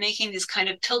about making these kind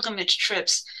of pilgrimage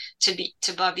trips to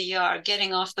Babi Yar,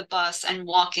 getting off the bus and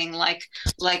walking like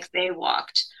they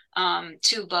walked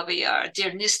to Babi Yar.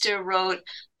 Der Nister wrote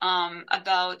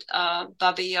about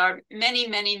Babi Yar.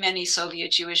 Many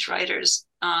Soviet Jewish writers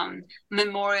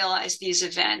memorialize these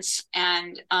events.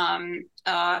 And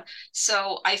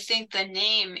so I think the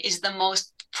name is the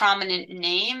most prominent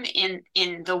name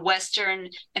in the Western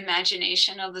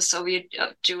imagination of the Soviet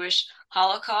Jewish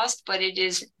Holocaust, but it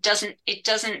doesn't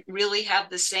really have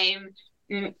the same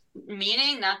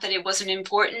meaning. Not that it wasn't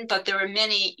important, but there were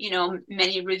many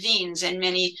ravines and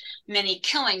many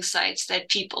killing sites that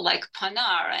people like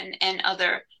Panar and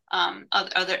other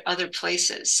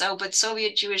places. So, but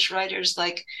Soviet Jewish writers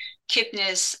like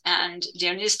Kipnis and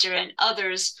Der Nister and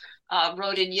others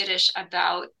wrote in Yiddish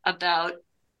about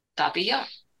Babi Yar,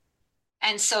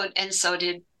 and so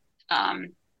did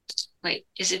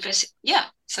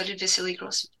so did Vasily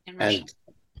Grossman in Russia.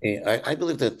 And I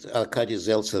believe that Arkady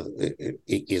Zeltsev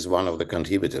is one of the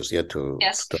contributors. Yes.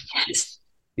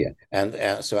 Yeah,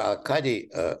 and so Arkady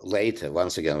later,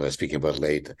 once again, we're speaking about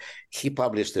later, he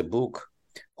published a book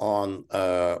on,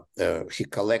 he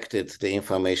collected the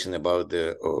information about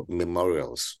the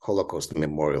memorials, Holocaust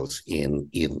memorials in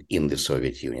the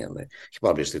Soviet Union. He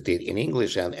published it in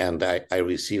English, and I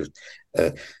received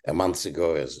a month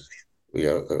ago as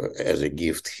a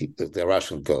gift the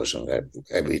Russian version,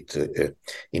 a bit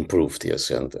improved,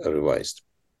 yes, and revised.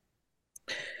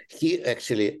 He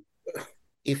actually,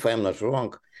 if I'm not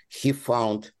wrong, he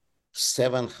found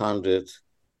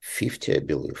 750, I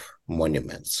believe,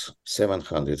 monuments,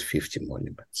 750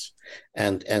 monuments.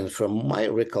 And from my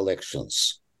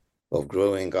recollections, of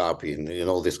growing up in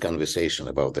all this conversation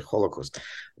about the Holocaust,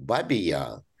 Babi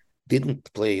Yar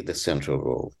didn't play the central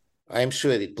role. I'm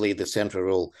sure it played the central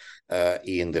role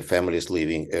in the families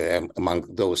living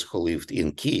among those who lived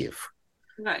in Kiev.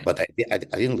 Right. But I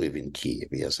didn't live in Kiev.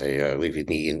 Yes, I lived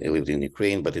in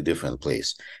Ukraine, but a different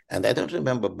place. And I don't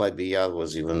remember Babi Yar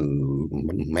was even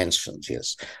mentioned.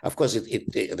 Yes, of course,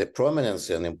 the prominence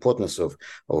and importance of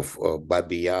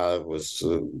Babi Yar was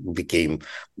became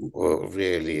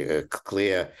really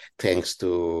clear thanks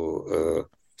to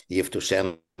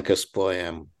Yevtushenko's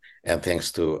poem and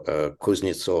thanks to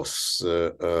Kuznetsov's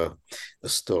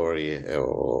story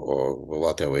or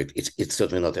whatever. It's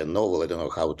certainly not a novel. I don't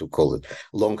know how to call it.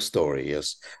 Long story,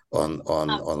 yes,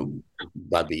 on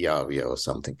Babi Yar or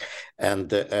something,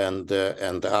 and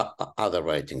other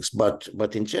writings.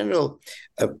 But in general,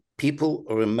 people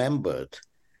remembered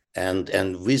and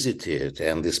visited,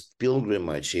 and this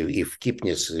pilgrimage, if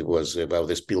Kipnis was about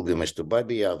this pilgrimage to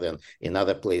Babi Yar, then in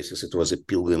other places it was a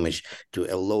pilgrimage to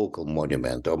a local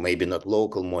monument, or maybe not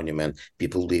local monument.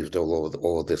 People lived all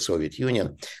over the Soviet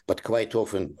Union, but quite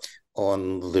often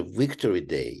on the Victory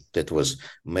Day, that was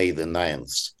May the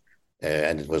 9th,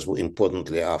 and it was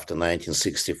importantly after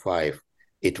 1965,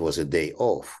 it was a day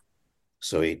off.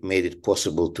 So it made it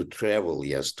possible to travel,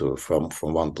 yes, from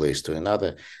one place to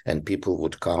another, and people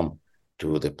would come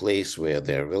to the place where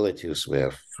their relatives,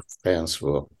 where friends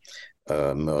were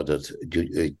murdered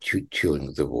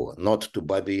during the war. Not to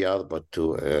Babi Yar, but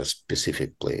to a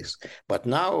specific place. But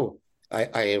now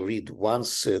I read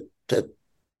once,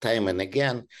 time and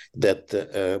again, that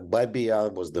Babi Yar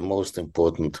was the most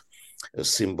important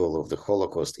symbol of the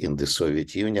Holocaust in the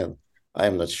Soviet Union.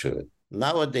 I'm not sure.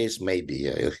 Nowadays,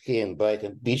 maybe here in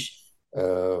Brighton Beach,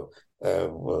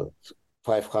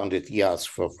 500 yards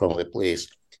from the place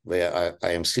where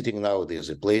I am sitting now, there's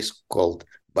a place called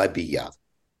Babi Yar.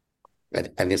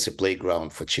 And it's a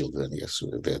playground for children, yes,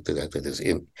 that is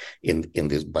in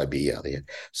this Babi Yar. Yeah.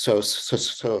 So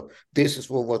this is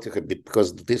what you could be,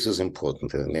 because this is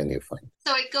important in any find.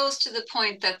 So it goes to the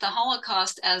point that the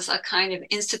Holocaust as a kind of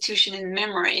institution in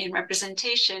memory and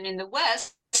representation in the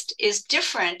West is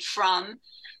different from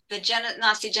the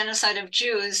Nazi genocide of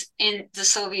Jews in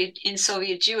Soviet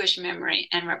Jewish memory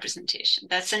and representation.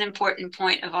 That's an important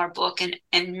point of our book and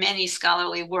many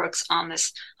scholarly works on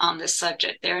this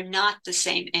subject. They're not the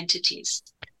same entities.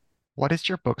 What is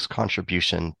your book's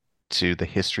contribution to the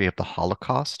history of the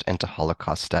Holocaust and to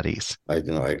Holocaust studies? I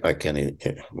don't know. I can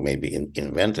maybe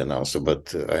invent an answer,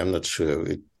 but I'm not sure.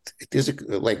 It is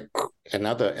like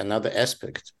another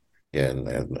aspect. Yeah,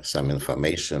 and some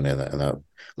information, and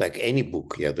like any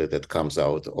book, yeah, that comes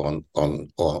out on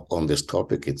this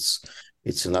topic, it's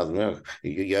another.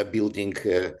 You are building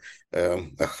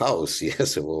a house,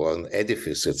 yes, or an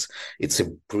edifice. It's a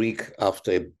brick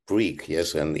after a brick,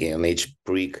 yes, and each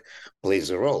brick plays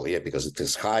a role, yeah, because it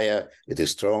is higher, it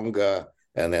is stronger,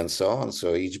 and then so on.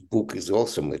 So each book is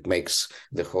awesome. It makes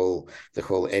the whole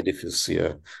edifice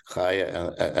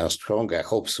higher and stronger. I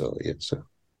hope so. Yeah. So.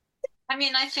 I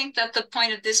mean, I think that the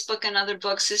point of this book and other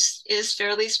books is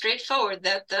fairly straightforward,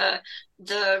 that the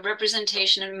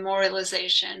representation and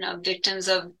memorialization of victims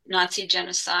of Nazi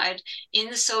genocide in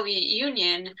the Soviet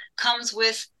Union comes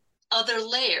with other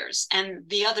layers. And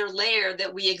the other layer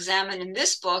that we examine in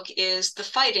this book is the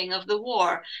fighting of the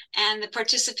war and the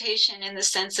participation in the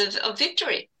sense of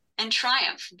victory and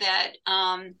triumph that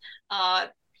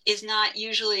is not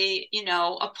usually,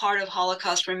 a part of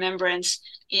Holocaust remembrance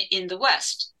in the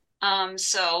West.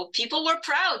 So people were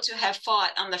proud to have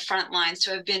fought on the front lines,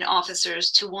 to have been officers,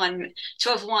 to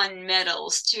have won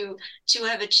medals, to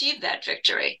have achieved that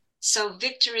victory. So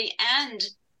victory and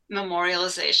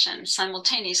memorialization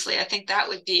simultaneously, I think that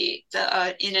would be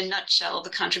in a nutshell,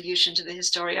 the contribution to the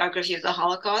historiography of the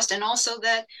Holocaust, and also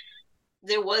that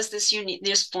there was this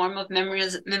form of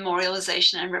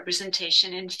memorialization and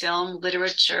representation in film,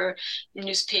 literature,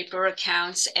 newspaper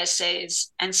accounts,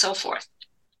 essays, and so forth,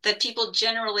 that people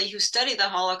generally who study the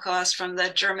Holocaust from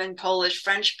the German, Polish,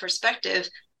 French perspective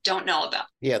don't know about.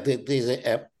 Yeah, there's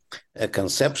a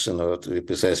conception, or to be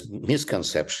precise,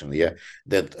 misconception, yeah,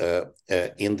 that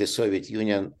in the Soviet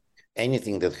Union,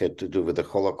 anything that had to do with the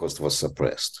Holocaust was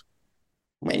suppressed.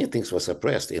 Many things were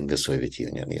suppressed in the Soviet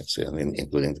Union, yes,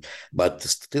 including, but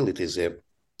still it is a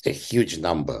huge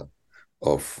number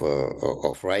of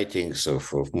writings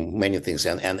of many things,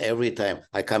 and every time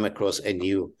I come across a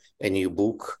new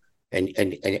book and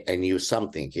a new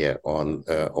something here on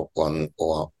the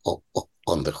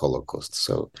Holocaust.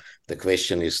 So the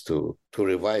question is to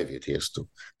revive it, yes,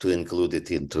 to include it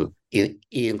into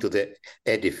the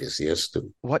edifice, yes.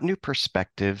 What new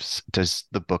perspectives does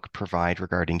the book provide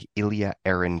regarding Ilya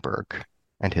Ehrenberg?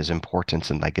 and his importance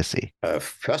and legacy?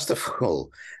 First of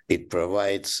all, it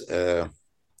provides,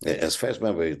 as far as I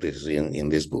remember, it is in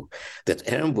this book, that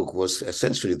Ehrenburg was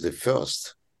essentially the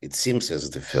first, it seems as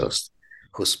the first,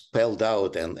 who spelled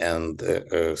out and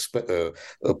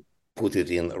put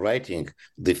it in writing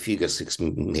the figure 6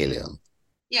 million.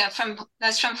 Yeah,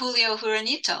 that's from Julio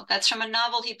Juranito. That's from a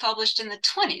novel he published in the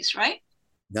 1920s, right?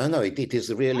 No, it is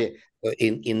really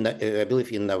in I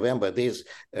believe in November. There's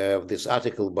this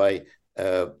article by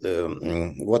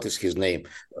what is his name?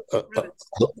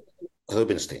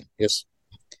 Rubinstein. Yes.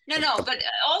 No, but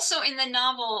also in the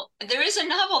novel, there is a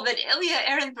novel that Ilya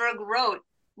Ehrenberg wrote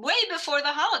way before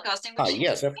the Holocaust. In which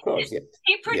yes, of course. Yes.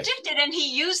 He predicted, and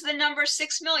he used the number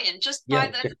 6 million just by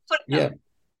the footnote.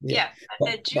 Yeah.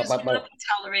 The Jews will not be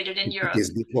tolerated in Europe. It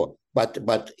is before, but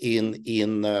during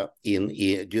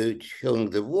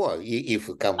the war, if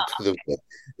we come to the war,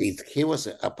 he was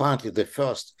apparently the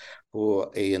first who,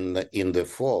 in the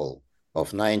fall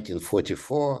of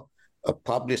 1944,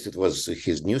 published. It was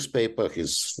his newspaper,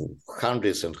 his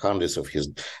hundreds and hundreds of his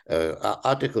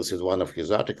articles. In one of his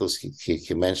articles,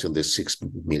 he mentioned the 6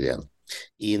 million.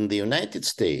 In the United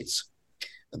States,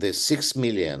 the 6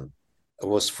 million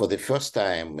was for the first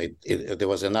time. There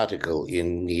was an article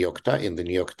in the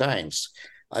New York Times.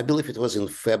 I believe it was in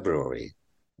February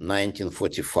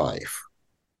 1945.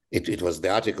 The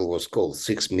article was called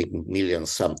 6 million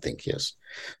something. Yes,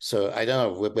 so I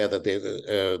don't know whether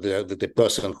the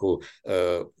person who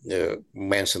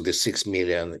mentioned the 6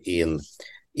 million in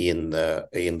the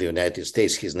United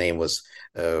States, his name was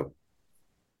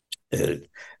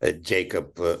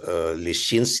Jacob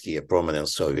Lishinsky, a prominent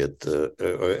Soviet,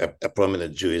 a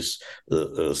prominent Jewish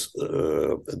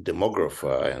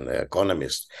demographer and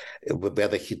economist,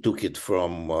 whether he took it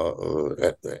from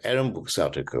Ehrenburg's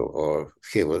article or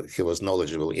he was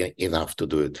knowledgeable enough to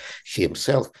do it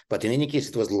himself. But in any case,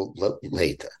 it was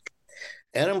later.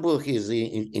 Ehrenburg is,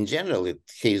 in general,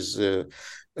 he's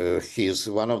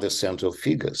one of the central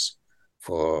figures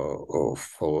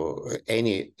for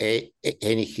any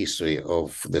history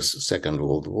of the Second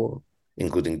World War,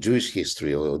 including Jewish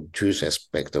history or Jewish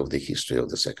aspect of the history of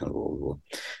the Second World War.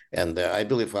 And I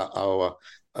believe our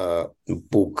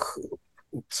book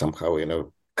somehow,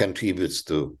 contributes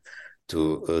to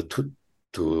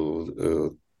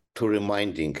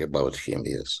reminding about him.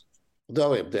 Yes,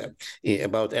 though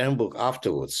about Ehrenburg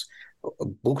afterwards,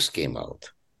 books came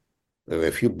out.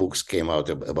 A few books came out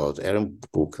about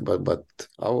Ehrenburg, but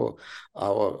our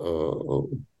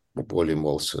volume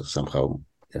also somehow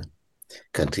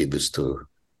contributes to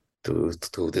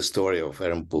the story of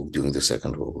Ehrenburg during the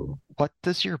Second World War. What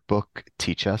does your book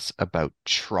teach us about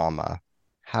trauma?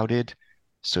 How did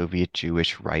Soviet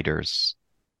Jewish writers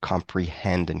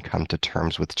comprehend and come to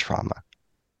terms with trauma?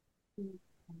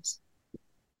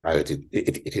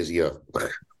 It is your...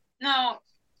 No,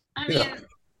 I mean... Yeah.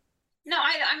 No,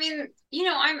 I mean,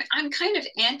 I'm kind of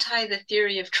anti the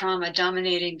theory of trauma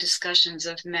dominating discussions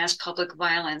of mass public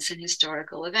violence and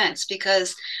historical events,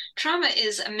 because trauma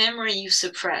is a memory you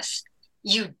suppress.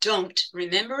 You don't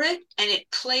remember it, and it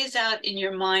plays out in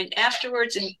your mind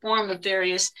afterwards in the form of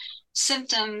various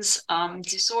symptoms,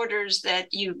 disorders that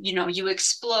you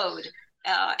explode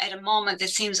at a moment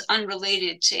that seems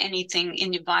unrelated to anything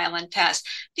in your violent past.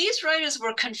 These writers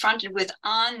were confronted with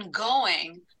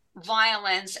ongoing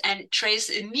violence and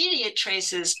immediate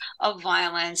traces of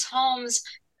violence, homes,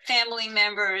 family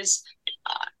members,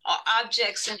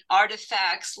 objects and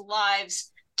artifacts,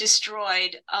 lives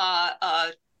destroyed,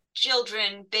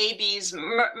 children, babies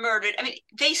murdered. I mean,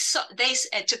 they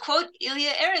to quote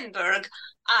Ilya Ehrenberg,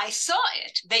 I saw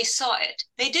it. They saw it.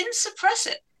 They didn't suppress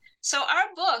it. So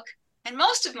our book and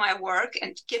most of my work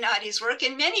and Gennady's work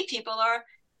and many people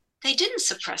they didn't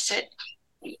suppress it.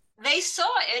 They saw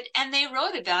it and they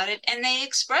wrote about it and they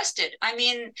expressed it. I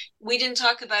mean, we didn't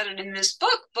talk about it in this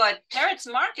book, but Peretz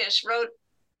Markish wrote,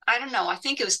 I don't know, I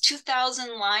think it was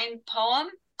 2,000-line poem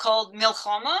called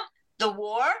Milchoma, the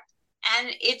War,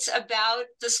 and it's about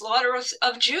the slaughter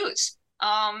of Jews.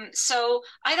 So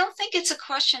I don't think it's a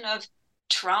question of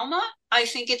trauma. I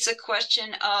think it's a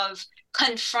question of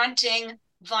confronting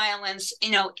violence,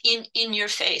 in your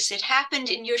face. It happened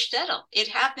in your shtetl. It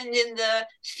happened in the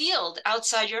field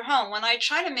outside your home. When I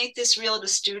try to make this real to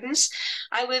students,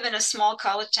 I live in a small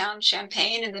college town,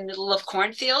 Champaign, in the middle of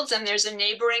cornfields, and there's a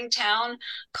neighboring town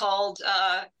called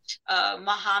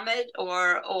Mohammed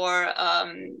or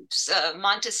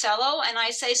Monticello. And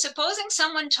I say, supposing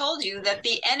someone told you that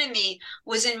the enemy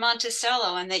was in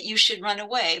Monticello and that you should run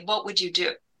away, what would you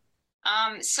do?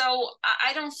 So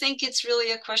I don't think it's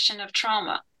really a question of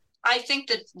trauma. I think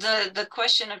that the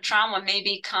question of trauma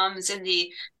maybe comes in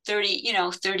the 30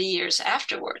 years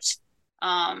afterwards.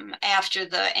 after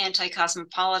the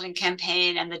anti-cosmopolitan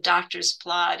campaign and the doctor's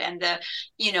plot, and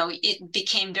it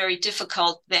became very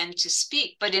difficult then to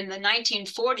speak. But in the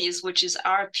 1940s, which is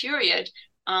our period,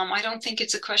 I don't think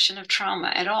it's a question of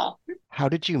trauma at all. How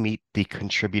did you meet the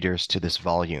contributors to this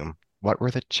volume? What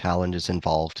were the challenges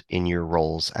involved in your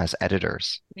roles as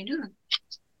editors? We do.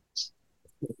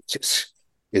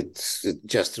 It's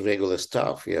just regular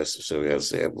stuff, yes. So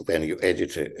when you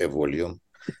edit a volume,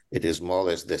 it is more or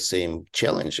less the same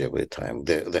challenge every time.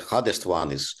 The hardest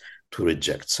one is to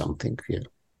reject something, yeah.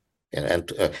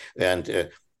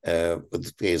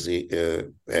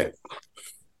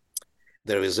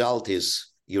 The result is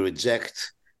you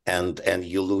reject and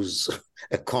you lose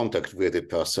a contact with the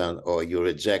person, or you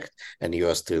reject and you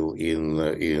are still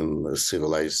in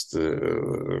civilized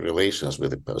relations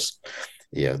with the person.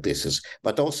 Yeah, this is,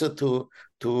 but also to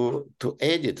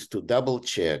edit, to double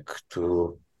check,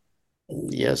 to,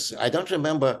 yes, I don't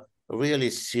remember really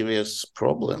serious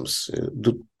problems.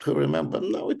 Do you remember?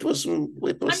 No, it was. I mean,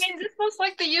 this was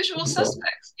like the usual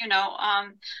suspects,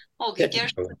 Olga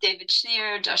Gershon, David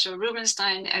Schneer, Joshua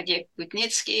Rubinstein, Eddie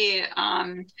Kutnitsky,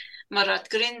 Marat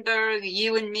Greenberg,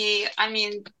 you and me. I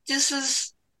mean, these are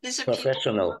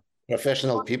professional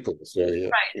people. So, yeah.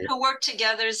 Right, who worked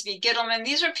together. Zvi Gittleman.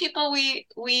 These are people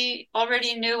we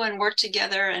already knew and worked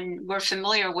together and were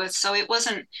familiar with. So it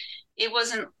wasn't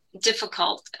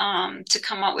difficult to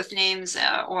come up with names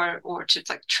or to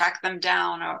like track them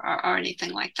down or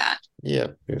anything like that. Yeah,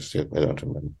 yes, I don't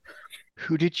remember.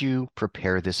 Who did you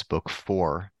prepare this book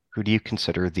for? Who do you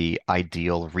consider the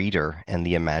ideal reader and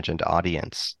the imagined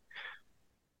audience?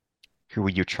 Who were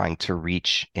you trying to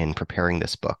reach in preparing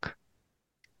this book?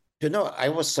 I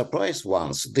was surprised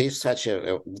once. There's such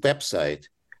a website,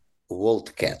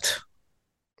 WorldCat.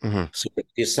 Mm-hmm. So it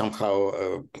is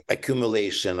somehow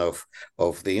accumulation of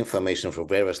the information from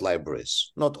various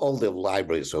libraries. Not all the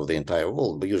libraries of the entire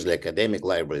world, but usually academic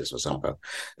libraries or somehow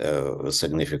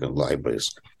significant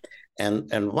libraries. And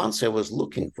once I was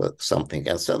looking for something,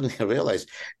 and suddenly I realized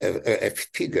a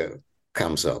figure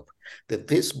comes up that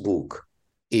this book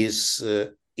is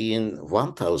in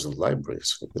 1,000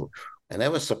 libraries. And I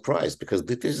was surprised because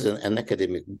this is an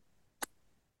academic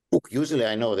book. Usually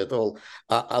I know that all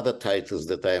other titles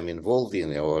that I am involved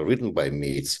in or written by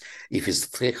me, if it's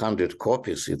 300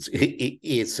 copies, it's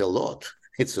a lot.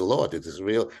 It's a lot. It is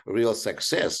real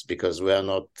success because we are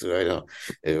not,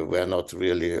 we are not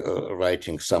really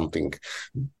writing something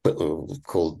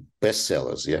called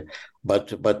bestsellers. Yeah,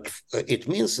 but it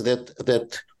means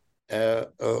that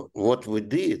what we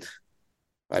did.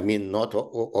 I mean, not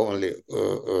only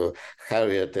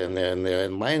Harriet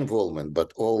and my involvement,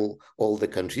 but all the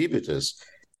contributors.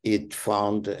 It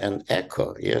found an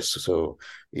echo. Yes, so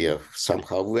yeah,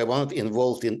 somehow we weren't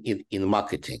involved in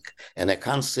marketing, and I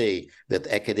can't say that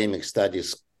academic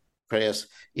studies press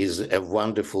is a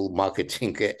wonderful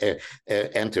marketing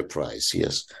enterprise.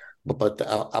 Yes, but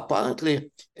apparently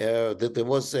there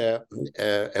was a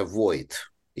void.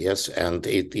 Yes, and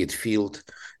it filled.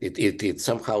 It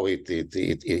somehow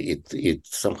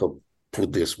somehow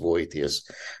put this void, yes,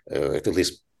 at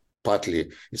least partly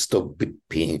it stopped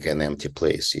being an empty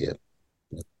place. Yeah,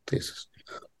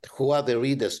 who are the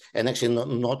readers? And actually,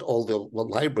 not all the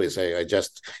libraries. I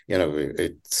just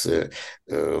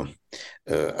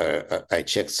I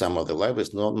checked some of the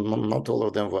libraries. Not all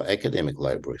of them were academic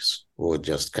libraries or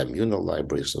just communal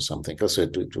libraries or something. Also,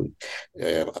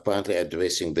 apparently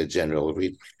addressing the general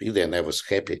reader, and I was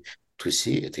happy to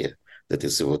see it here. That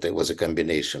is what it was, a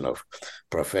combination of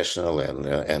professional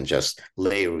and just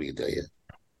lay reader. Yeah.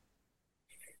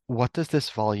 What does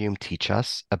this volume teach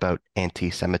us about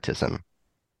anti-Semitism?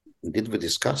 Did we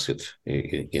discuss it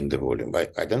in the volume?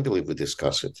 I don't believe we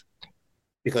discussed it.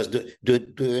 Because do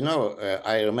you know,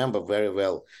 I remember very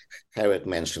well, Harriet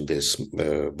mentioned this,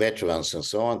 veterans and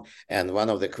so on, and one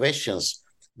of the questions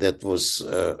that was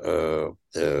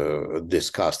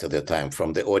discussed at the time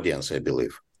from the audience, I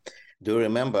believe, do you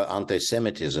remember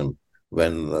anti-Semitism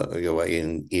when you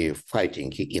were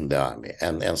fighting in the army?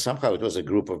 And somehow it was a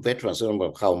group of veterans. I don't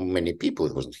remember how many people.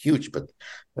 It wasn't huge, but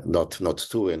not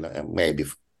two, and maybe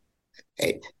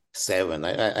 8, 7.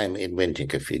 I'm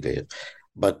inventing a figure.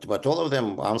 But all of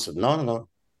them answered, no,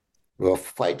 we were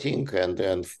fighting,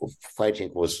 and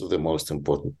fighting was the most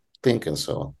important thing, and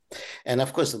so on. And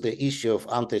of course, the issue of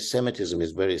anti-Semitism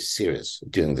is very serious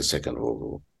during the Second World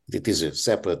War. It is a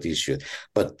separate issue,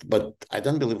 but I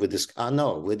don't believe we discussed.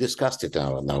 No, we discussed it in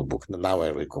our book. Now I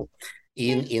recall,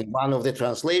 in one of the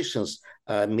translations,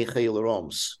 Mikhail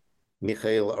Rom's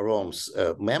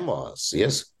memoirs.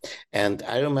 Yes, and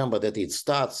I remember that it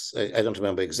starts. I don't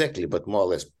remember exactly, but more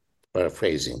or less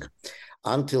paraphrasing.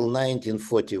 until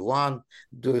 1941,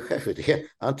 do you have it here?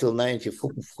 Until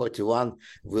 1941,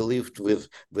 we lived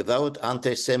without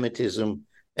anti-Semitism,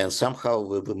 and somehow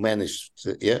we managed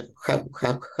to, yeah, how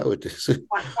it is.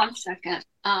 One second.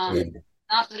 Yeah.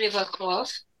 Not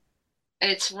Rivakov.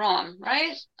 It's Rom,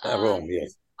 right? Rome,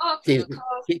 yes. Okay.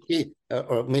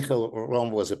 Mikhail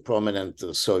Rom was a prominent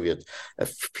Soviet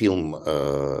film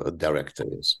director.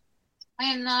 Yes. I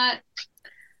am not.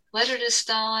 Letter to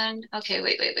Stalin. Okay,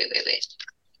 wait.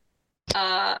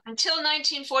 Until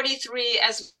 1943,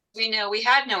 as we know, we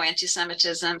had no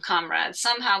anti-Semitism, comrades.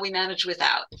 Somehow we managed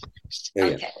without.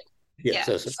 Okay. Yeah.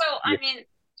 So I mean,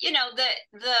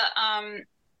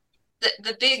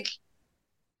 the big,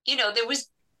 there was,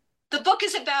 the book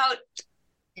is about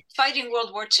fighting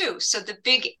World War II. So the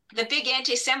big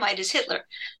anti-Semite is Hitler.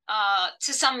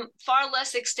 To some far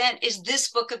less extent is this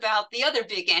book about the other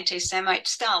big anti-Semite,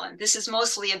 Stalin. This is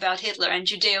mostly about Hitler, and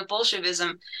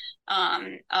Judeo-Bolshevism,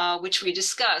 which we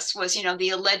discussed, was, the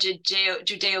alleged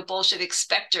Judeo-Bolshevik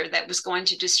specter that was going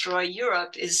to destroy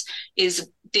Europe is a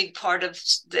big part of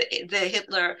the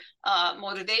Hitler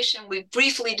motivation. We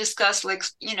briefly discussed,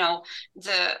 the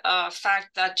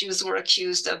fact that Jews were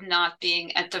accused of not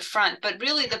being at the front. But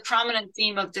really, the prominent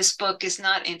theme of this book is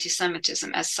not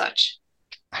anti-Semitism as such.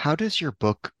 How does your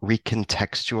book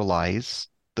recontextualize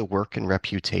the work and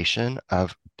reputation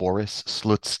of Boris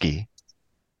Slutsky?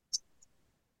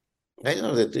 I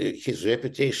know that his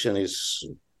reputation is.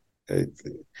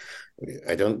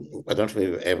 I don't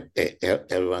believe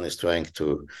everyone is trying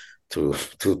to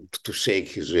shake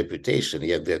his reputation.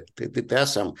 Yet there are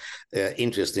some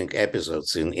interesting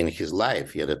episodes in his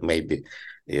life. Yeah, that maybe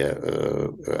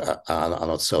are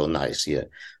not so nice. Yeah,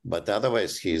 but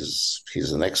otherwise he was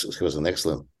an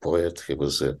excellent poet. He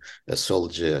was a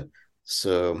soldier.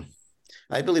 So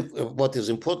I believe what is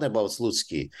important about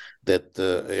Slutsky, that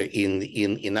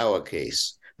in our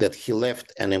case, that he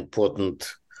left an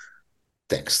important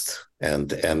text,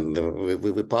 and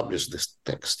we published this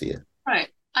text here. Right.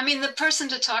 I mean, the person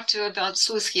to talk to about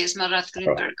Slutsky is Murav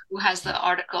Greenberg, who has the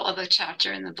article of a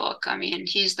chapter in the book. I mean,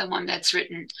 he's the one that's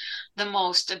written the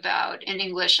most in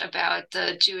English about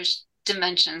the Jewish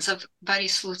dimensions of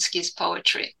Boris Slutsky's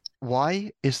poetry.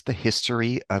 Why is the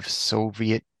history of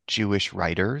Soviet Jewish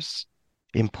writers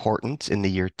important in the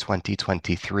year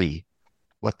 2023?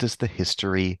 What does the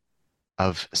history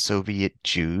of Soviet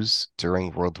Jews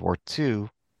during World War II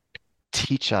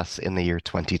teach us in the year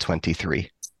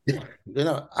 2023?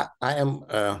 I am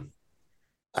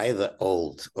either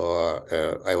old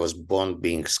or I was born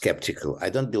being skeptical. I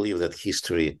don't believe that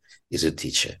history is a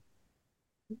teacher.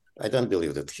 I don't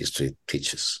believe that history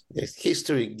teaches.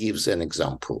 History gives an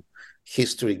example.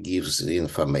 History gives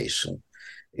information.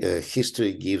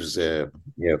 History gives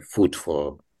food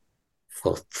for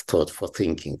thought, for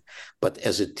thinking. But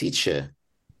as a teacher,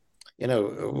 we know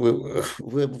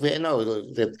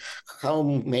that how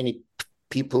many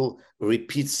people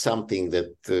repeat something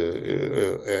that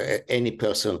any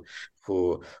person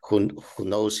who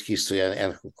knows history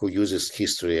and who uses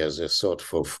history as a sort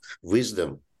of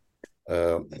wisdom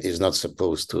is not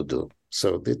supposed to do.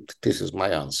 So this is my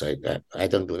answer. I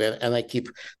don't do that, and I keep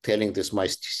telling this my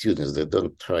students that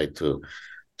don't try to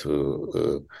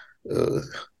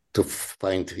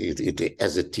find it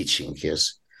as a teaching.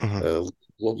 Yes,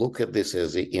 look at this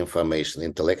as information,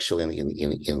 intellectual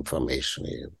information,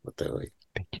 whatever.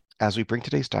 As we bring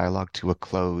today's dialogue to a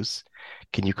close,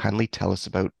 can you kindly tell us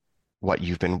about what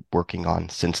you've been working on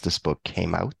since this book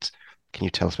came out? Can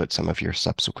you tell us about some of your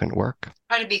subsequent work?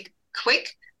 Try to be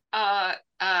quick.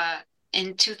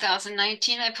 In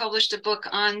 2019, I published a book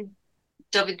on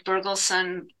David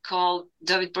Bergelson called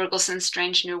David Bergelson's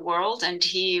Strange New World, and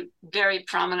he very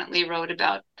prominently wrote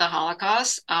about the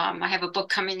Holocaust. I have a book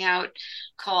coming out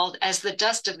called As the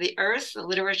Dust of the Earth, the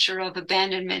Literature of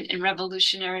Abandonment in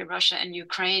Revolutionary Russia and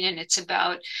Ukraine, and it's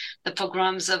about the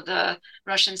pogroms of the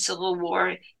Russian Civil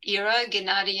War era.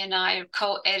 Gennady and I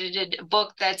co-edited a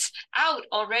book that's out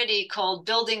already called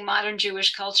Building Modern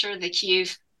Jewish Culture, the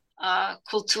Kiev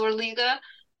Kulturliga.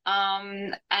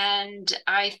 And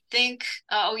I think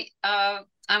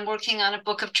I'm working on a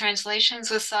book of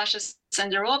translations with Sasha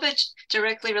Senderovich,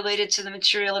 directly related to the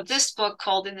material of this book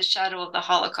called In the Shadow of the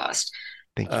Holocaust.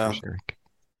 Thank you for sharing.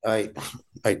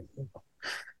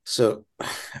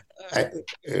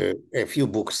 A few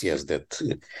books, yes, that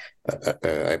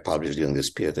I published during this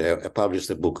period. I published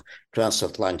the book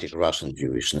Transatlantic Russian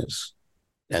Jewishness,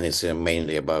 and it's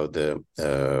mainly about the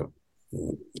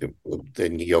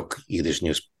New York Yiddish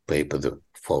newspaper, the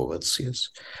Forwards. Yes,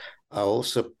 I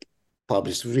also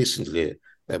published recently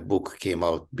a book came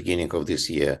out beginning of this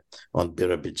year on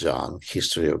Birobidzhan,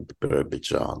 history of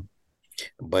Birobidzhan,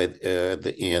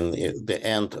 in the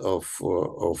end of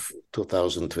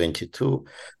 2022,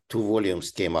 2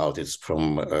 volumes came out. It's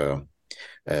from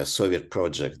a Soviet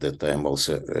project that I'm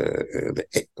also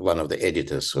one of the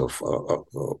editors of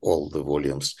all the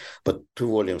volumes. But 2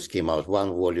 volumes came out.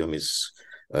 One volume is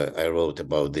I wrote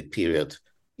about the period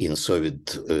in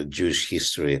Soviet Jewish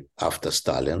history after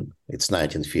Stalin. It's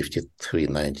 1953,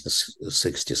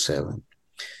 1967.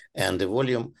 And the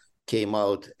volume came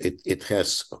out, it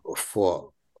has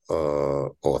 4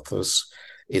 authors.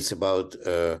 It's about,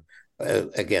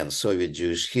 again, Soviet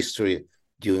Jewish history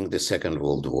during the Second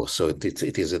World War. So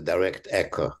it is a direct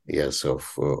echo, yes, of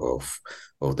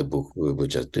the book we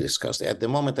just discussed. At the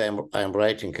moment, I'm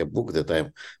writing a book that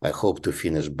I hope to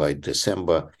finish by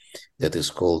December that is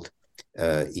called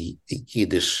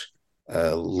Yiddish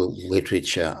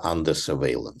Literature Under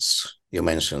Surveillance. You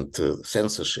mentioned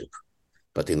censorship.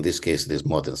 But in this case, it is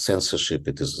more than censorship.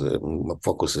 It is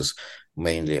focuses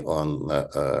mainly on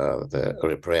the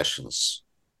repressions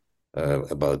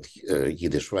about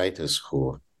Yiddish writers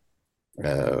who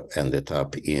ended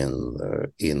up in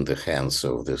the hands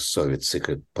of the Soviet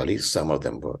secret police. Some of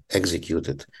them were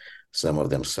executed, some of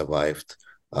them survived,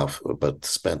 but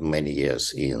spent many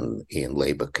years in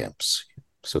labor camps.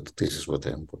 So this is what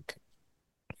I'm working.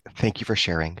 Thank you for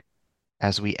sharing.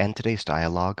 As we end today's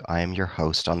dialogue, I am your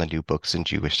host on the New Books in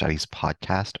Jewish Studies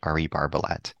podcast, Ari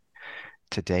Barbalat.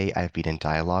 Today, I've been in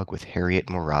dialogue with Harriet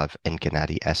Murav and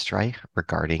Gennady Estraikh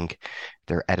regarding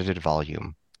their edited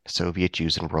volume, Soviet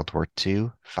Jews in World War II,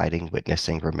 Fighting,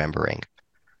 Witnessing, Remembering,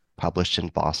 published in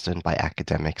Boston by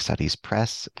Academic Studies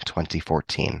Press in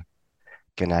 2014.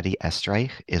 Gennady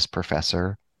Estraikh is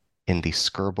professor in the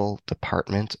Skirbel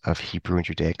Department of Hebrew and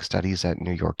Judaic Studies at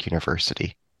New York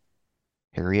University.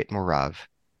 Harriet Murav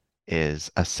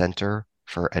is a Center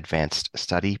for Advanced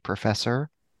Study professor,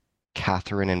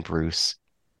 Catherine and Bruce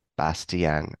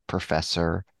Bastian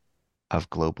Professor of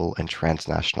Global and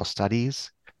Transnational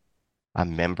Studies, a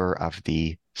member of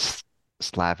the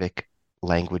Slavic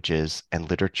Languages and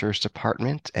Literatures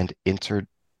Department, and interim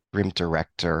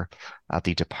director of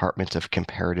the Department of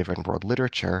Comparative and World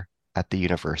Literature at the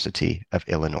University of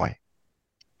Illinois.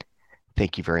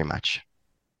 Thank you very much.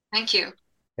 Thank you.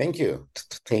 Thank you.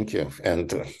 Thank you.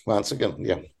 And once again,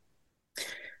 yeah.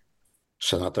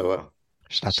 Shana Tova.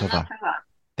 Shana Tova.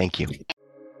 Thank you.